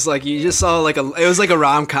like you just saw it was like a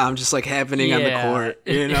rom-com just happening on the court,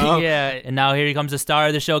 Yeah, and now here he comes the star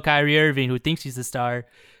of the show, Kyrie Irving, who thinks he's the star,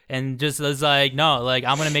 and just was no, I'm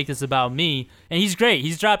going to make this about me. And he's great.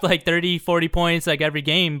 He's dropped 30, 40 points every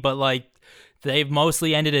game, but they've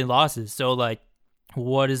mostly ended in losses. So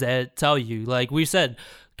what does that tell you? We said,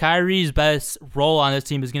 Kyrie's best role on this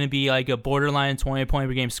team is going to be a borderline 20-point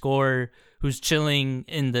per game scorer who's chilling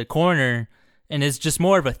in the corner and is just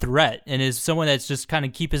more of a threat and is someone that's just kind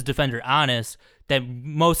of keep his defender honest, that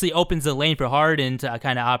mostly opens the lane for Harden to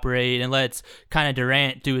kind of operate and lets kind of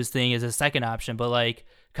Durant do his thing as a second option. But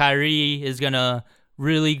Kyrie is going to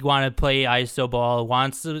really want to play ISO ball,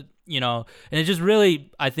 wants to, and it just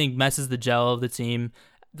really, I think, messes the gel of the team.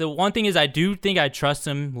 The one thing is I do think I trust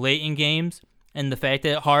him late in games, and the fact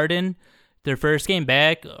that Harden, their first game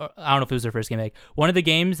back, I don't know if it was their first game back, one of the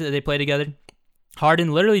games that they played together,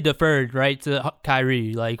 Harden literally deferred right to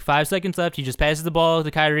Kyrie. 5 seconds left, he just passes the ball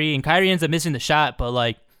to Kyrie, and Kyrie ends up missing the shot.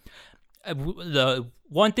 But the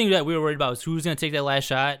one thing that we were worried about was who's going to take that last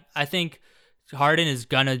shot. I think Harden is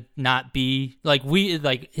gonna not be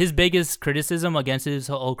his biggest criticism against his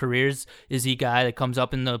whole careers is he guy that comes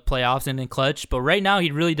up in the playoffs and in clutch. But right now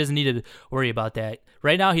he really doesn't need to worry about that.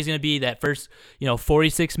 Right now he's gonna be that first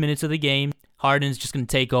 46 minutes of the game. Harden's just gonna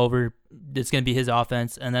take over. It's gonna be his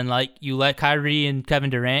offense, and then you let Kyrie and Kevin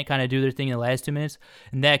Durant kind of do their thing in the last 2 minutes,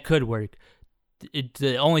 and that could work.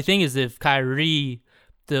 The only thing is if Kyrie,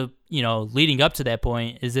 leading up to that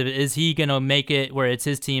point, is he gonna make it where it's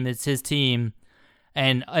his team.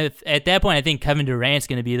 And at that point, I think Kevin Durant's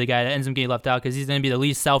going to be the guy that ends up getting left out because he's going to be the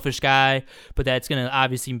least selfish guy, but that's going to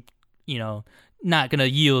obviously, not going to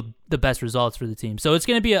yield the best results for the team. So it's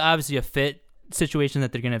going to be obviously a fit situation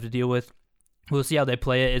that they're going to have to deal with. We'll see how they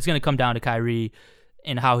play it. It's going to come down to Kyrie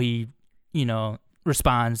and how he,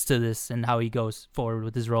 responds to this and how he goes forward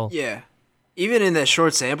with his role. Yeah. Even in that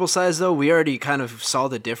short sample size, though, we already kind of saw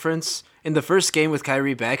the difference. In the first game with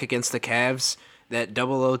Kyrie back against the Cavs, that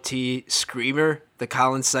double OT screamer, the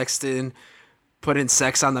Colin Sexton putting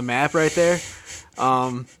sex on the map right there.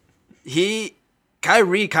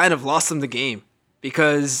 Kyrie kind of lost him the game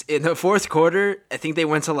because in the fourth quarter, I think they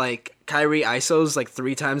went to Kyrie ISOs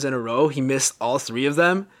 3 times in a row. He missed all 3 of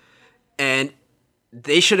them, and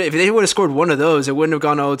they should have. If they would have scored one of those, it wouldn't have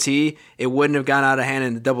gone to OT. It wouldn't have gone out of hand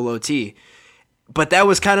in the double OT. But that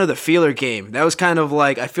was kind of the feeler game. That was kind of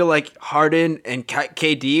I feel like Harden and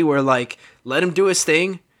KD were let him do his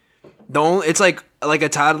thing. It's like a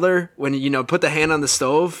toddler when put the hand on the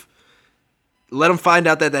stove. Let him find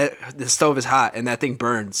out that the stove is hot and that thing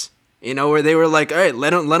burns. Where they were all right,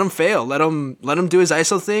 let him fail, let him do his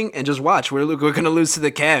ISO thing and just watch. We're gonna lose to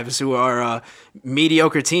the Cavs, who are a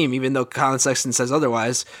mediocre team, even though Colin Sexton says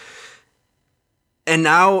otherwise. And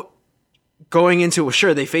now going into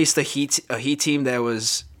they faced a Heat team that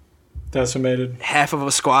was decimated, half of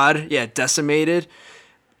a squad, decimated.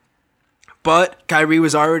 But Kyrie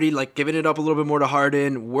was already giving it up a little bit more to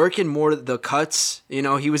Harden, working more the cuts.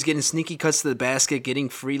 He was getting sneaky cuts to the basket, getting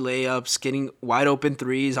free layups, getting wide open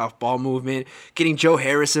threes off ball movement, getting Joe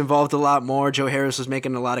Harris involved a lot more. Joe Harris was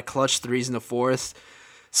making a lot of clutch threes in the fourth.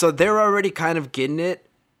 So they're already kind of getting it.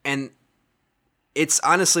 And it's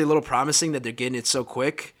honestly a little promising that they're getting it so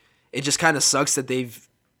quick. It just kind of sucks that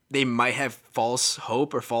they might have false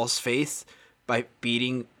hope or false faith by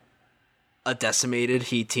beating a decimated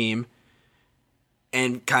Heat team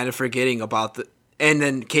and kind of forgetting about and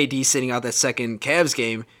then KD sitting out that second Cavs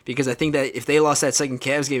game, because I think that if they lost that second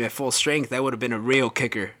Cavs game at full strength, that would have been a real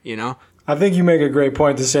kicker, you know? I think you make a great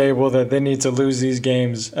point to say, well, that they need to lose these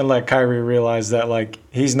games and let Kyrie realize that, like,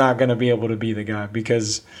 he's not going to be able to be the guy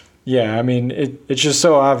because, yeah, I mean, it's just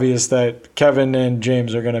so obvious that Kevin and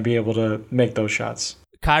James are going to be able to make those shots.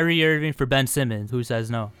 Kyrie Irving for Ben Simmons. Who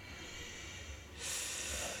says no?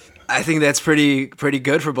 I think that's pretty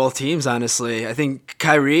good for both teams, honestly. I think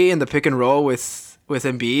Kyrie and the pick and roll with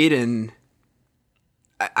Embiid, and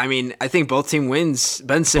I mean, I think both team wins.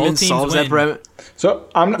 Ben Simmons solves that perimeter. So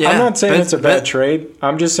I'm not saying it's a bad trade.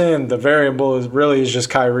 I'm just saying the variable is just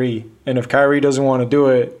Kyrie, and if Kyrie doesn't want to do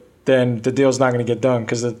it, then the deal's not going to get done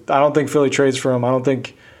because I don't think Philly trades for him. I don't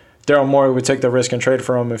think Daryl Morey would take the risk and trade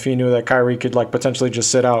for him if he knew that Kyrie could like potentially just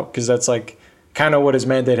sit out, because that's like kind of what his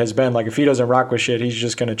mandate has been. Like if he doesn't rock with shit, he's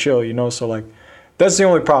just going to chill, you know? So like that's the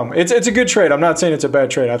only problem. It's a good trade. I'm not saying it's a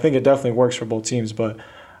bad trade. I think it definitely works for both teams, but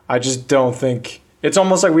I just don't think it's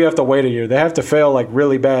almost like we have to wait a year. They have to fail like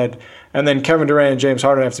really bad, and then Kevin Durant and James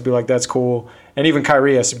Harden have to be like, that's cool. And even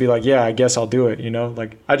Kyrie has to be like, yeah, I guess I'll do it, you know?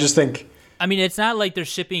 Like I just think, I mean, it's not like they're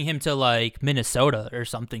shipping him to like Minnesota or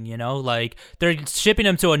something, you know? Like they're shipping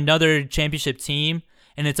him to another championship team,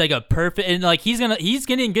 and it's like a perfect, and like he's gonna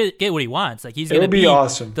get what he wants. Like he's gonna be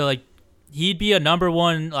awesome. He'd be a number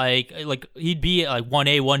one, like he'd be like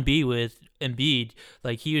 1A 1B with Embiid.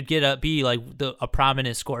 Like he would be like a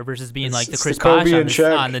prominent scorer versus being like the Chris Bosh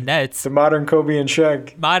on the Nets. The modern Kobe and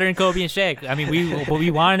Shaq. I mean, we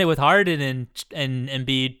wanted it with Harden and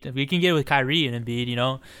Embiid. We can get it with Kyrie and Embiid, you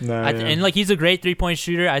know. And like he's a great 3-point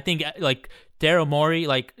shooter. I think like Daryl Morey,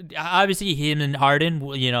 like obviously him and Harden,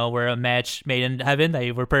 you know, were a match made in heaven.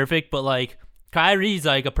 They were perfect, but like Kyrie's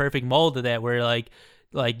like a perfect mold of that, where like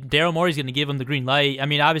Daryl Morey's going to give him the green light. I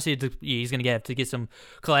mean, obviously he's going to have to get some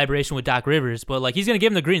collaboration with Doc Rivers, but like he's going to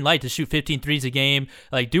give him the green light to shoot 15 threes a game,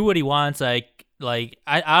 like do what he wants. Like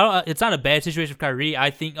I it's not a bad situation for Kyrie.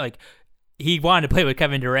 I think like he wanted to play with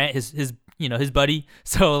Kevin Durant, his buddy.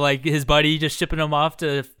 So like his buddy just shipping him off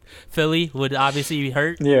to Philly would obviously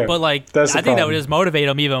hurt. Yeah, but like I think that would just motivate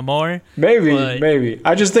him even more. Maybe.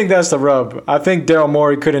 I just think that's the rub. I think Daryl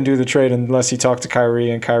Morey couldn't do the trade unless he talked to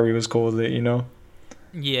Kyrie and Kyrie was cool with it, you know?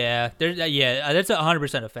 Yeah, that's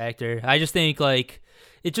 100% a factor. I just think like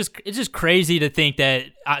it's just crazy to think that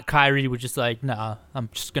Kyrie would just like, nah, I'm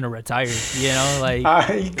just gonna retire. You know,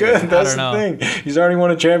 like he could. That's the thing. He's already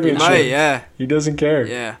won a championship. He might, yeah. He doesn't care.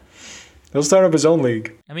 Yeah. He'll start up his own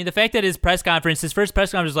league. I mean, the fact that his first press conference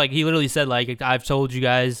was like, he literally said, like, I've told you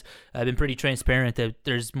guys, I've been pretty transparent that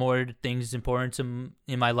there's more things important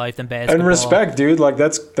in my life than basketball. And respect, dude. Like,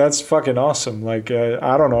 that's fucking awesome. Like,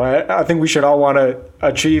 I don't know. I think we should all want to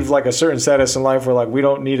achieve, like, a certain status in life where, like, we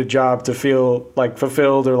don't need a job to feel, like,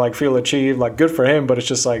 fulfilled or, like, feel achieved. Like, good for him, but it's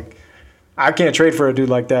just, like, I can't trade for a dude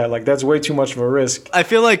like that. Like, that's way too much of a risk. I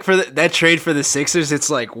feel like for that trade for the Sixers, it's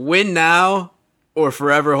like, win now or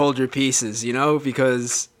forever hold your pieces, you know?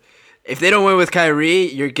 Because if they don't win with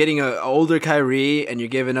Kyrie, you're getting an older Kyrie and you're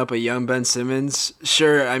giving up a young Ben Simmons.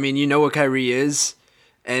 Sure, I mean, you know what Kyrie is,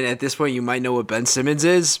 and at this point you might know what Ben Simmons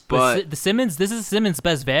is, but this is Simmons'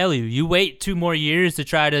 best value. You wait 2 more years to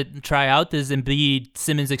try out this Embiid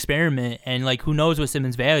Simmons experiment, and like who knows what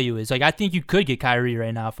Simmons' value is. Like I think you could get Kyrie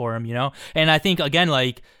right now for him, you know? And I think again,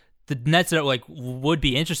 like the Nets are like would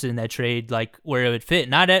be interested in that trade, like where it would fit.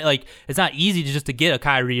 It's not easy to get a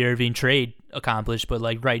Kyrie Irving trade accomplished, but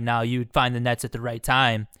like right now you'd find the Nets at the right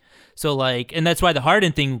time. So like, and that's why the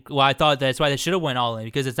Harden thing. Well, I thought that's why they should have went all in,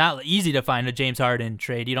 because it's not easy to find a James Harden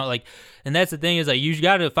trade. You know, like, and that's the thing is like you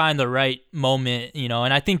got to find the right moment. You know,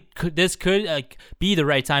 and I think this could like be the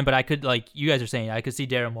right time. But I could, like you guys are saying, I could see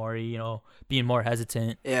Daryl Morey, you know, being more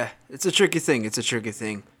hesitant. Yeah, it's a tricky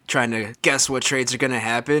thing. Trying to guess what trades are gonna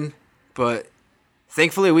happen. But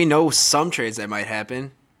thankfully, we know some trades that might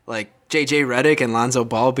happen, like JJ Redick and Lonzo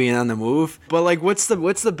Ball being on the move. But like, what's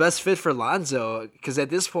the best fit for Lonzo? Because at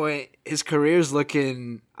this point, his career's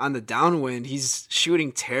looking on the downwind. He's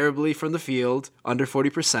shooting terribly from the field, under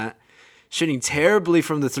 40%, shooting terribly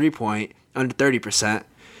from the 3-point, under 30%,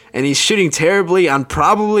 and he's shooting terribly on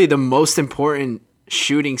probably the most important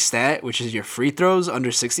shooting stat, which is your free throws, under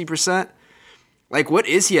 60%. Like, what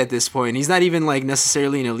is he at this point? He's not even, like,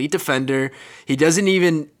 necessarily an elite defender. He doesn't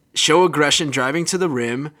even show aggression driving to the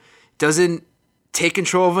rim. Doesn't take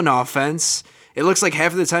control of an offense. It looks like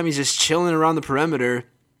half of the time he's just chilling around the perimeter,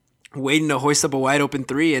 waiting to hoist up a wide-open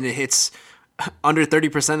three, and it hits under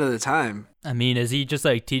 30% of the time. I mean, is he just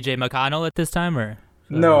like TJ McConnell at this time, or?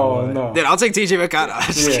 No. Dude, I'll take TJ McConnell.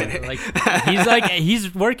 I'm just kidding.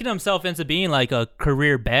 He's working himself into being like a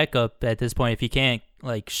career backup at this point if he can't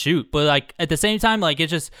like shoot. But like at the same time, like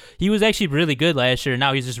it's just he was actually really good last year. And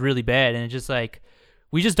now he's just really bad, and it's just like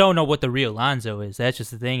we just don't know what the real Lonzo is. That's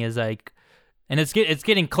just the thing is like, and it's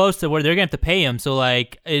getting close to where they're gonna have to pay him. So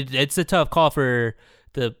like it's a tough call for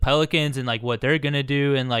the Pelicans and like what they're gonna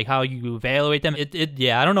do and like how you evaluate them.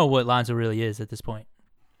 I don't know what Lonzo really is at this point.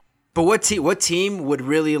 But what team would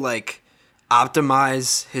really like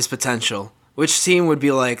optimize his potential? Which team would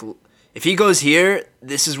be like, if he goes here,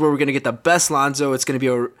 this is where we're gonna get the best Lonzo. It's gonna be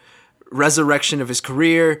a resurrection of his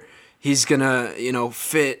career. He's gonna,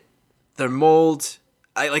 fit their mold.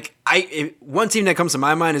 One team that comes to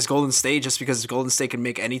my mind is Golden State, just because Golden State can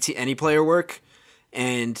make any player work,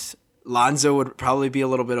 and Lonzo would probably be a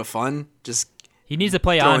little bit of fun. Just he needs to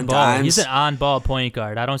play on ball. He's an on ball point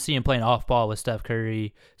guard. I don't see him playing off ball with Steph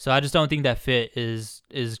Curry. So I just don't think that fit is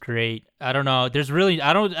great. I don't know. There's really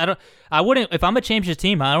I wouldn't, if I'm a championship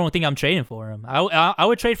team, I don't think I'm trading for him. I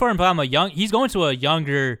would trade for him if he's going to a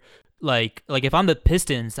younger, like if I'm the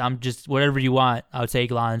Pistons, I'm just whatever you want. I would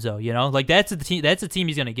take Lonzo, like that's the team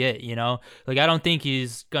he's gonna get, like I don't think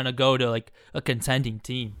he's gonna go to like a contending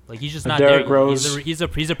team. Like he's just not Derrick there. Rose. He's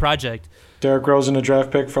a project. Derrick Rose in a draft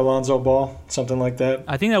pick for Lonzo Ball, something like that.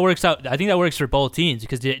 I think that works out. I think that works for both teams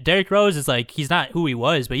because Derrick Rose is like he's not who he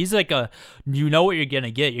was, but he's like what you're gonna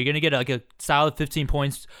get. You're gonna get like a solid 15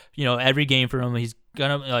 points, every game from him. He's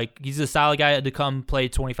he's a solid guy to come play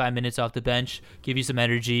 25 minutes off the bench, give you some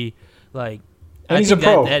energy. And he's a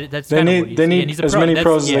pro. They need as many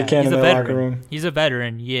pros as they can in their locker room. He's a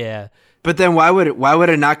veteran, yeah. But then why would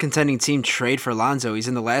a not contending team trade for Lonzo? He's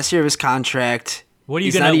in the last year of his contract. What are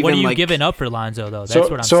you giving up for Lonzo though? That's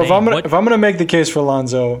what I'm saying. So if I'm gonna make the case for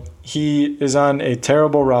Lonzo, he is on a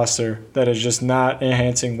terrible roster that is just not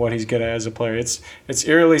enhancing what he's good at as a player. It's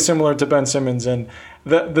eerily similar to Ben Simmons, and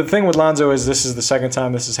the thing with Lonzo is this is the second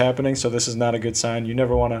time this is happening, so this is not a good sign. You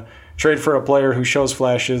never want to trade for a player who shows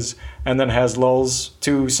flashes and then has lulls,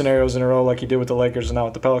 2 scenarios in a row like he did with the Lakers and now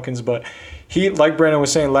with the Pelicans. But he, like Brandon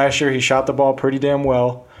was saying, last year he shot the ball pretty damn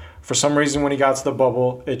well. For some reason, when he got to the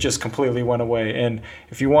bubble, it just completely went away. And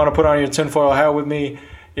if you want to put on your tinfoil hat with me,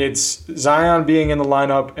 it's Zion being in the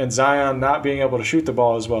lineup and Zion not being able to shoot the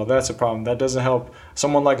ball as well. That's a problem. That doesn't help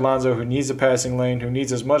someone like Lonzo who needs a passing lane, who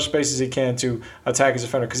needs as much space as he can to attack his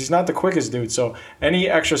defender because he's not the quickest dude. So any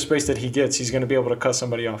extra space that he gets, he's going to be able to cut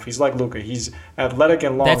somebody off. He's like Luka. He's athletic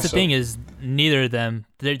and long. That's the thing is neither of them,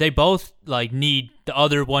 they both like need the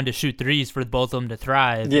other one to shoot threes for both of them to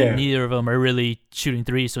thrive. Yeah. And neither of them are really shooting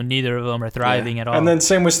threes, so neither of them are thriving at all. And then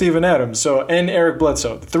same with Steven Adams and Eric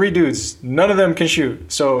Bledsoe. The 3 dudes, none of them can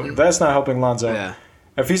shoot. So that's not helping Lonzo. Yeah.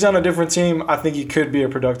 If he's on a different team, I think he could be a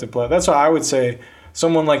productive player. That's why I would say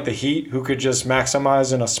someone like the Heat who could just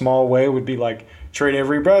maximize in a small way would be like trade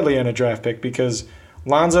Avery Bradley in a draft pick, because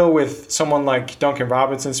Lonzo with someone like Duncan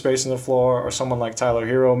Robinson spacing the floor or someone like Tyler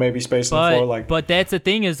Hero maybe spacing the floor. But that's the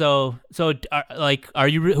thing is though. So who are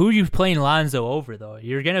you playing Lonzo over though?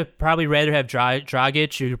 You're gonna probably rather have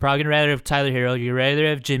Dragic. You're probably gonna rather have Tyler Hero. You'd rather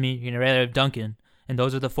have Jimmy. You're gonna rather have Duncan. And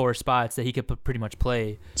those are the 4 spots that he could pretty much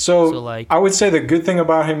play. So I would say the good thing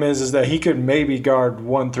about him is that he could maybe guard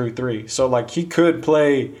 1 through 3. So like he could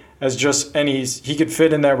play as just he could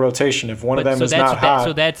fit in that rotation if one of them is not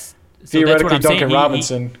hot. Theoretically, Duncan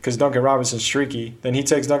Robinson, because Duncan Robinson's streaky, then he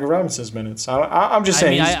takes Duncan Robinson's minutes. I'm just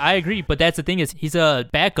saying. I agree, but that's the thing is he's a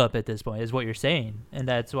backup at this point, is what you're saying, and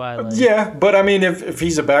that's why. Yeah, but I mean, if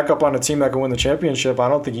he's a backup on a team that can win the championship, I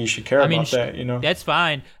don't think he should care about that. That's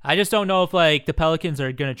fine. I just don't know if like the Pelicans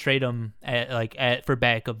are gonna trade him for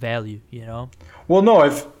backup value. Well, no,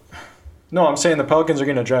 I'm saying the Pelicans are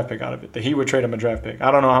getting a draft pick out of it. The Heat would trade him a draft pick. I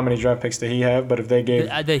don't know how many draft picks the Heat have, but if they gave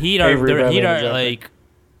the Heat are like.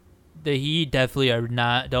 The Heat definitely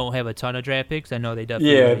don't have a ton of draft picks. I know they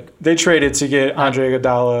definitely. Yeah, they traded to get Andre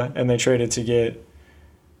Iguodala and they traded to get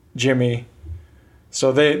Jimmy.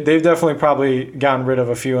 So they've definitely probably gotten rid of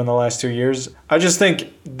a few in the last 2 years. I just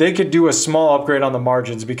think they could do a small upgrade on the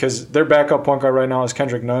margins because their backup point guard right now is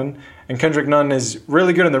Kendrick Nunn. And Kendrick Nunn is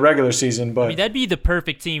really good in the regular season, but that'd be the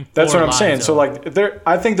perfect team for that's what I'm Lonzo. saying. So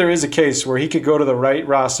I think there is a case where he could go to the right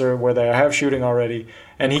roster where they have shooting already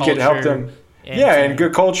and he could help them. And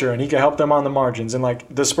good culture, and he could help them on the margins. And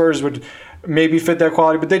like the Spurs would maybe fit that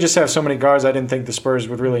quality, but they just have so many guards. I didn't think the Spurs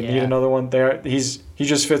would really need another one there. He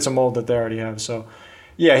just fits a mold that they already have. So,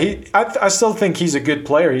 yeah, I still think he's a good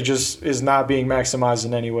player. He just is not being maximized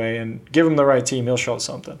in any way. And give him the right team, he'll show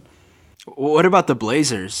something. What about the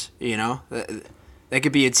Blazers? That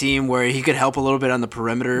could be a team where he could help a little bit on the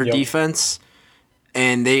perimeter defense.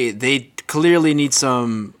 and they clearly need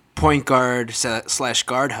some point guard /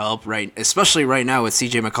 guard help, right? Especially right now with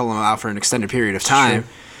CJ McCollum out for an extended period of time.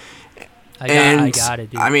 I got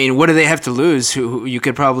it, dude. I mean, what do they have to lose? Who you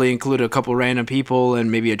could probably include a couple random people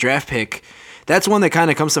and maybe a draft pick. That's one that kind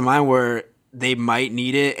of comes to mind where they might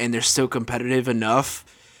need it, and they're still competitive enough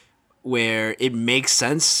where it makes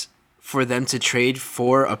sense for them to trade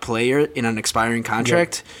for a player in an expiring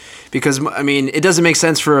contract. Yeah. Because, I mean, it doesn't make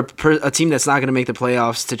sense for a team that's not going to make the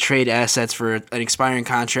playoffs to trade assets for an expiring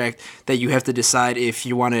contract that you have to decide if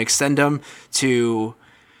you want to extend them to.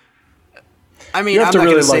 I mean, I'm not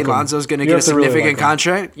going to say Lonzo's going to get a significant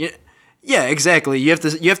contract. Yeah, exactly. You have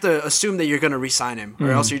to assume that you're going to re-sign him,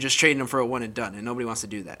 or else you're just trading him for a one and done, and nobody wants to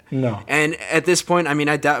do that. No. And at this point, I mean,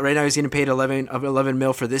 I doubt right now he's getting paid $11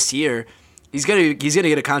 mil for this year. He's gonna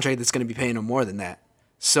get a contract that's going to be paying him more than that.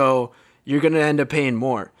 So you're going to end up paying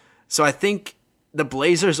more. So I think the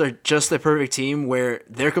Blazers are just the perfect team where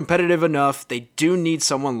they're competitive enough. They do need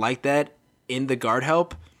someone like that in the guard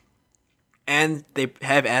help, and they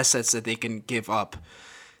have assets that they can give up.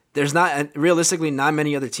 There's not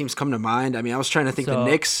many other teams come to mind. I mean, I was trying to think the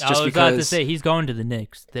Knicks just because. I was about to say he's going to the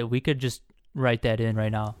Knicks. That we could just write that in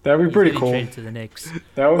right now. That'd be pretty cool. Trade to the Knicks.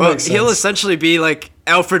 That would make sense. He'll essentially be like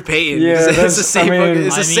Alfred Payton. Yeah, it's the same.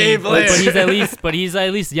 It's the same player. But he's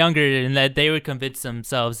at least younger, and that they would convince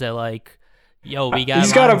themselves that like, yo, we got.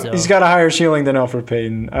 He's got a higher ceiling than Alfred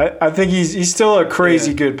Payton. I think he's still a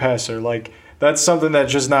crazy good passer. Like that's something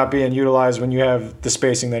that's just not being utilized when you have the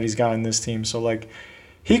spacing that he's got in this team. So like.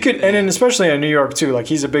 He could, and then especially in New York too. Like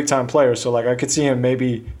he's a big time player, so like I could see him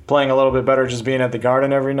maybe playing a little bit better, just being at the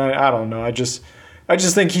Garden every night. I don't know. I just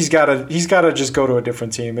think he's gotta just go to a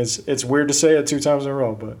different team. It's weird to say it 2 times in a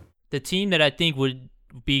row, but the team that I think would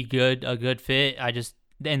be a good fit.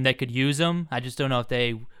 And that could use him. I just don't know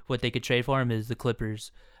if what they could trade for him is the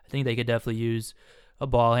Clippers. I think they could definitely use a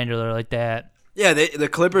ball handler like that. Yeah, the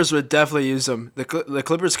Clippers would definitely use him. The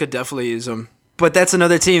Clippers could definitely use him. But that's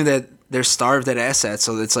another team that they're starved at assets,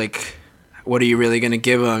 so it's like, what are you really going to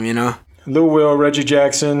give them, you know? Lou Will, Reggie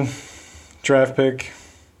Jackson, draft pick.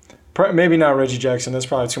 Maybe not Reggie Jackson. That's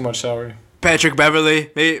probably too much salary. Patrick Beverley.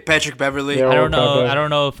 Yeah, I don't know. I don't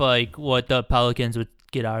know if like what the Pelicans would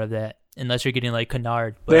get out of that, unless you're getting like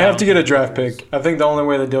Kennard. They have to get a draft pick. I think the only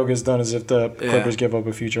way the deal gets done is if the Clippers give up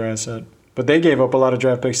a future asset. But they gave up a lot of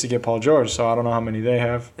draft picks to get Paul George, so I don't know how many they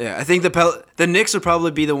have. Yeah, I think the Knicks would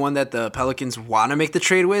probably be the one that the Pelicans want to make the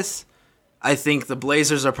trade with. I think the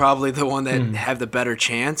Blazers are probably the one that have the better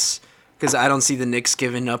chance because I don't see the Knicks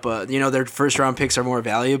giving up their first-round picks are more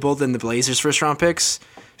valuable than the Blazers' first-round picks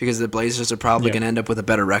because the Blazers are probably going to end up with a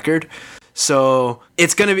better record. So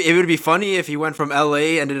it would be funny if he went from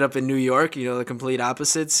LA, ended up in New York, the complete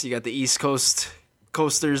opposites. You got the East Coast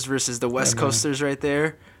Coasters versus the West Coasters right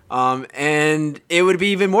there. And it would be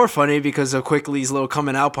even more funny because of Quickly's little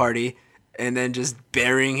coming out party and then just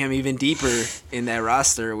burying him even deeper in that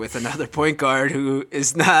roster with another point guard who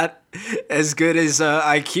is not as good as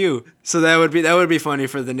IQ. So that would be funny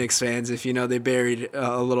for the Knicks fans if, they buried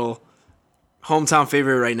a little hometown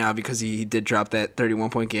favorite right now because he did drop that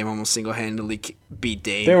 31-point game, almost single-handedly beat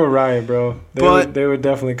Dame. They were riot, bro. They would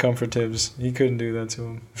definitely come for Tibbs. He couldn't do that to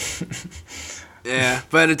him. Yeah,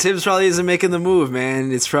 but Tibbs probably isn't making the move,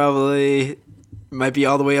 man. It's probably might be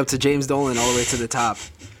all the way up to James Dolan, all the way to the top.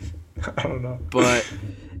 I don't know. But,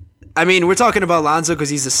 I mean, we're talking about Lonzo because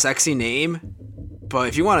he's a sexy name. But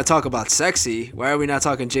if you want to talk about sexy, why are we not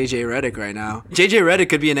talking J.J. Redick right now? J.J. Redick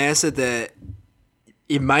could be an asset that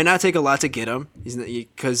it might not take a lot to get him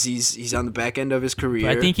because he's on the back end of his career.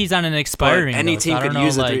 But I think he's on an expiring. Any team could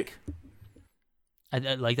use it. I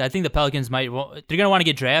think the Pelicans they're gonna want to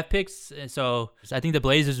get draft picks, so I think the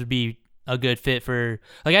Blazers would be a good fit for.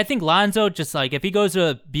 Like I think Lonzo, just like if he goes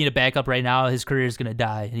to being a backup right now, his career is gonna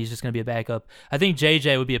die, and he's just gonna be a backup. I think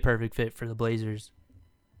JJ would be a perfect fit for the Blazers.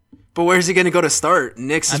 But where's he gonna go to start?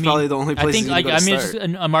 Knicks is probably the only place. I think he's gonna go to start. It's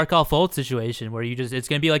just a Markelle Fultz situation where it's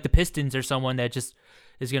gonna be like the Pistons or someone that just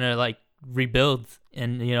is gonna like rebuild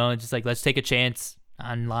and just like let's take a chance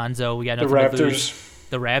on Lonzo. We got nothing to lose.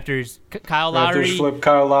 The Raptors, Kyle Lowry. Raptors flip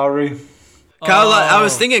Kyle Lowry. I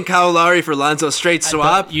was thinking Kyle Lowry for Lonzo straight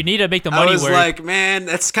swap. You need to make the money work. I was like, man,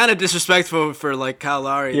 that's kind of disrespectful for like Kyle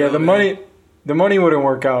Lowry. Yeah, the money wouldn't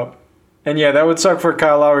work out. And yeah, that would suck for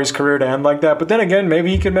Kyle Lowry's career to end like that. But then again,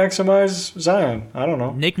 maybe he could maximize Zion. I don't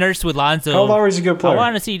know. Nick Nurse with Lonzo. Kyle Lowry's a good player. I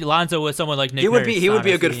want to see Lonzo with someone like Nick Nurse. He would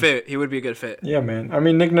be a good fit. Yeah, man. I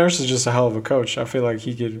mean, Nick Nurse is just a hell of a coach. I feel like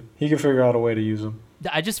he could figure out a way to use him.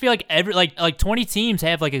 I just feel like like 20 teams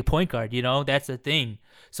have like a point guard, that's the thing.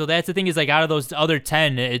 So that's the thing is, like, out of those other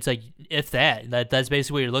 10, it's like, if that's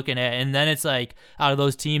basically what you're looking at. And then it's like, out of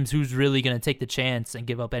those teams, who's really going to take the chance and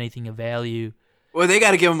give up anything of value? Well, they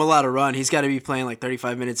got to give him a lot of run. He's got to be playing like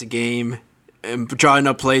 35 minutes a game and drawing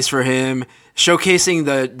up plays for him, showcasing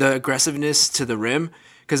the aggressiveness to the rim,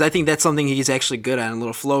 because I think that's something he's actually good at.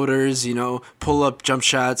 Little floaters, pull up jump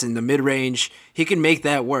shots in the mid range. He can make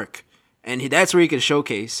that work, and that's where he can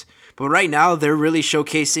showcase. But right now, they're really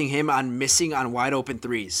showcasing him on missing on wide open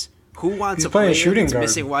threes. Who wants He's a playing player shooting that's guard.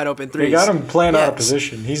 missing wide open threes? They got him playing out of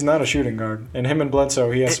position. He's not a shooting guard, and him and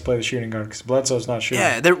Bledsoe, he has to play the shooting guard because Bledsoe's not shooting.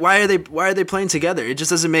 Yeah, why are they playing together? It just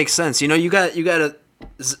doesn't make sense. You got a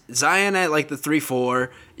Zion at like the 3-4.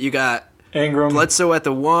 You got Ingram, Bledsoe at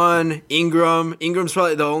the 1. Ingram's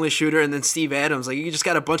probably the only shooter, and then Steve Adams. Like, you just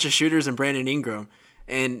got a bunch of shooters and Brandon Ingram.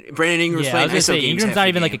 And Brandon Ingram's playing ISO games. Ingram's not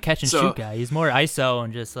even like a catch and shoot guy. He's more ISO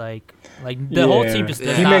and just like the whole team just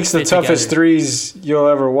does he not makes the fit toughest together. threes you'll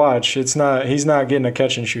ever watch. He's not getting a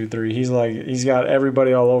catch and shoot three. He's got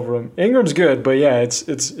everybody all over him. Ingram's good, but yeah, it's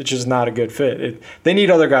just not a good fit. They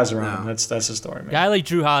need other guys around him. That's the story, man. A guy like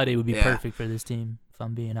Drew Holiday would be perfect for this team, if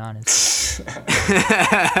I'm being honest.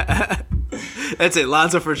 That's it.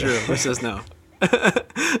 Lonzo for Drew. Who says no?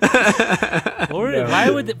 Why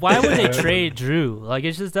would they trade Drew? Like,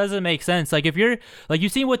 it just doesn't make sense. Like, if you're like,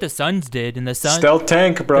 you've seen what the Suns did, and the Suns stealth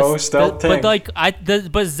tank, bro, stealth tank. It But like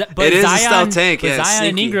is Zion, a stealth tank. Yeah, Zion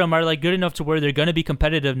and sneaky. Ingram are like good enough to where they're gonna be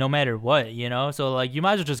competitive no matter what, So like, you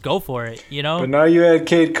might as well just go for it, But now you add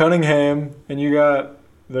Cade Cunningham, and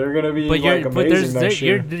they're gonna be amazing next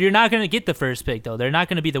year. You're not gonna get the first pick though. They're not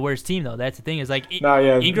gonna be the worst team though. That's the thing. Is like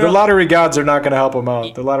the lottery gods are not gonna help them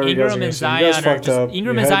out. The lottery gods are gonna say, you guys fucked up.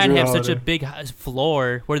 Ingram and Zion have such a big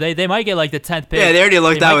floor where they might get like the 10th pick. Yeah, they already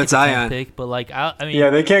lucked out with Zion. Pick, but like I mean, yeah,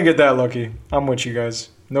 they can't get that lucky. I'm with you guys.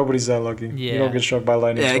 Nobody's that lucky. Yeah. You don't get struck by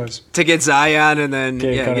lightning twice. To get Zion and then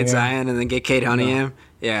Cunningham. get Zion and then get Cade Cunningham.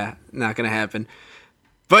 No. Yeah, not gonna happen.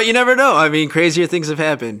 But you never know. I mean, crazier things have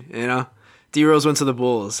happened. D-Rose went to the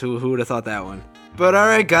Bulls. Who would have thought that one? But all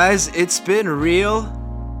right, guys, it's been real.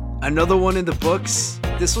 Another one in the books.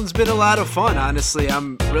 This one's been a lot of fun, honestly.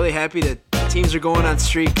 I'm really happy that teams are going on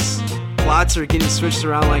streaks. Plots are getting switched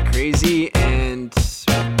around like crazy, and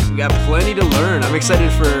we got plenty to learn. I'm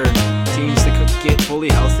excited for teams to get fully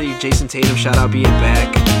healthy. Jason Tatum, shout out, being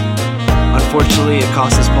back. Unfortunately, it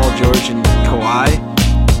cost us Paul George and Kawhi,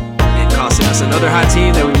 and costing us another hot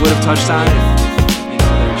team that we would have touched on if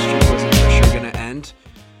their streak wasn't for sure gonna end.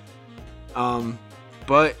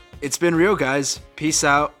 But it's been real, guys. Peace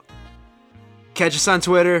out. Catch us on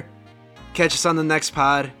Twitter. Catch us on the next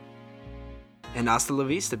pod. And hasta la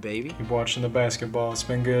vista, baby. Keep watching the basketball. It's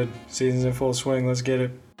been good. Season's in full swing. Let's get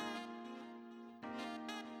it.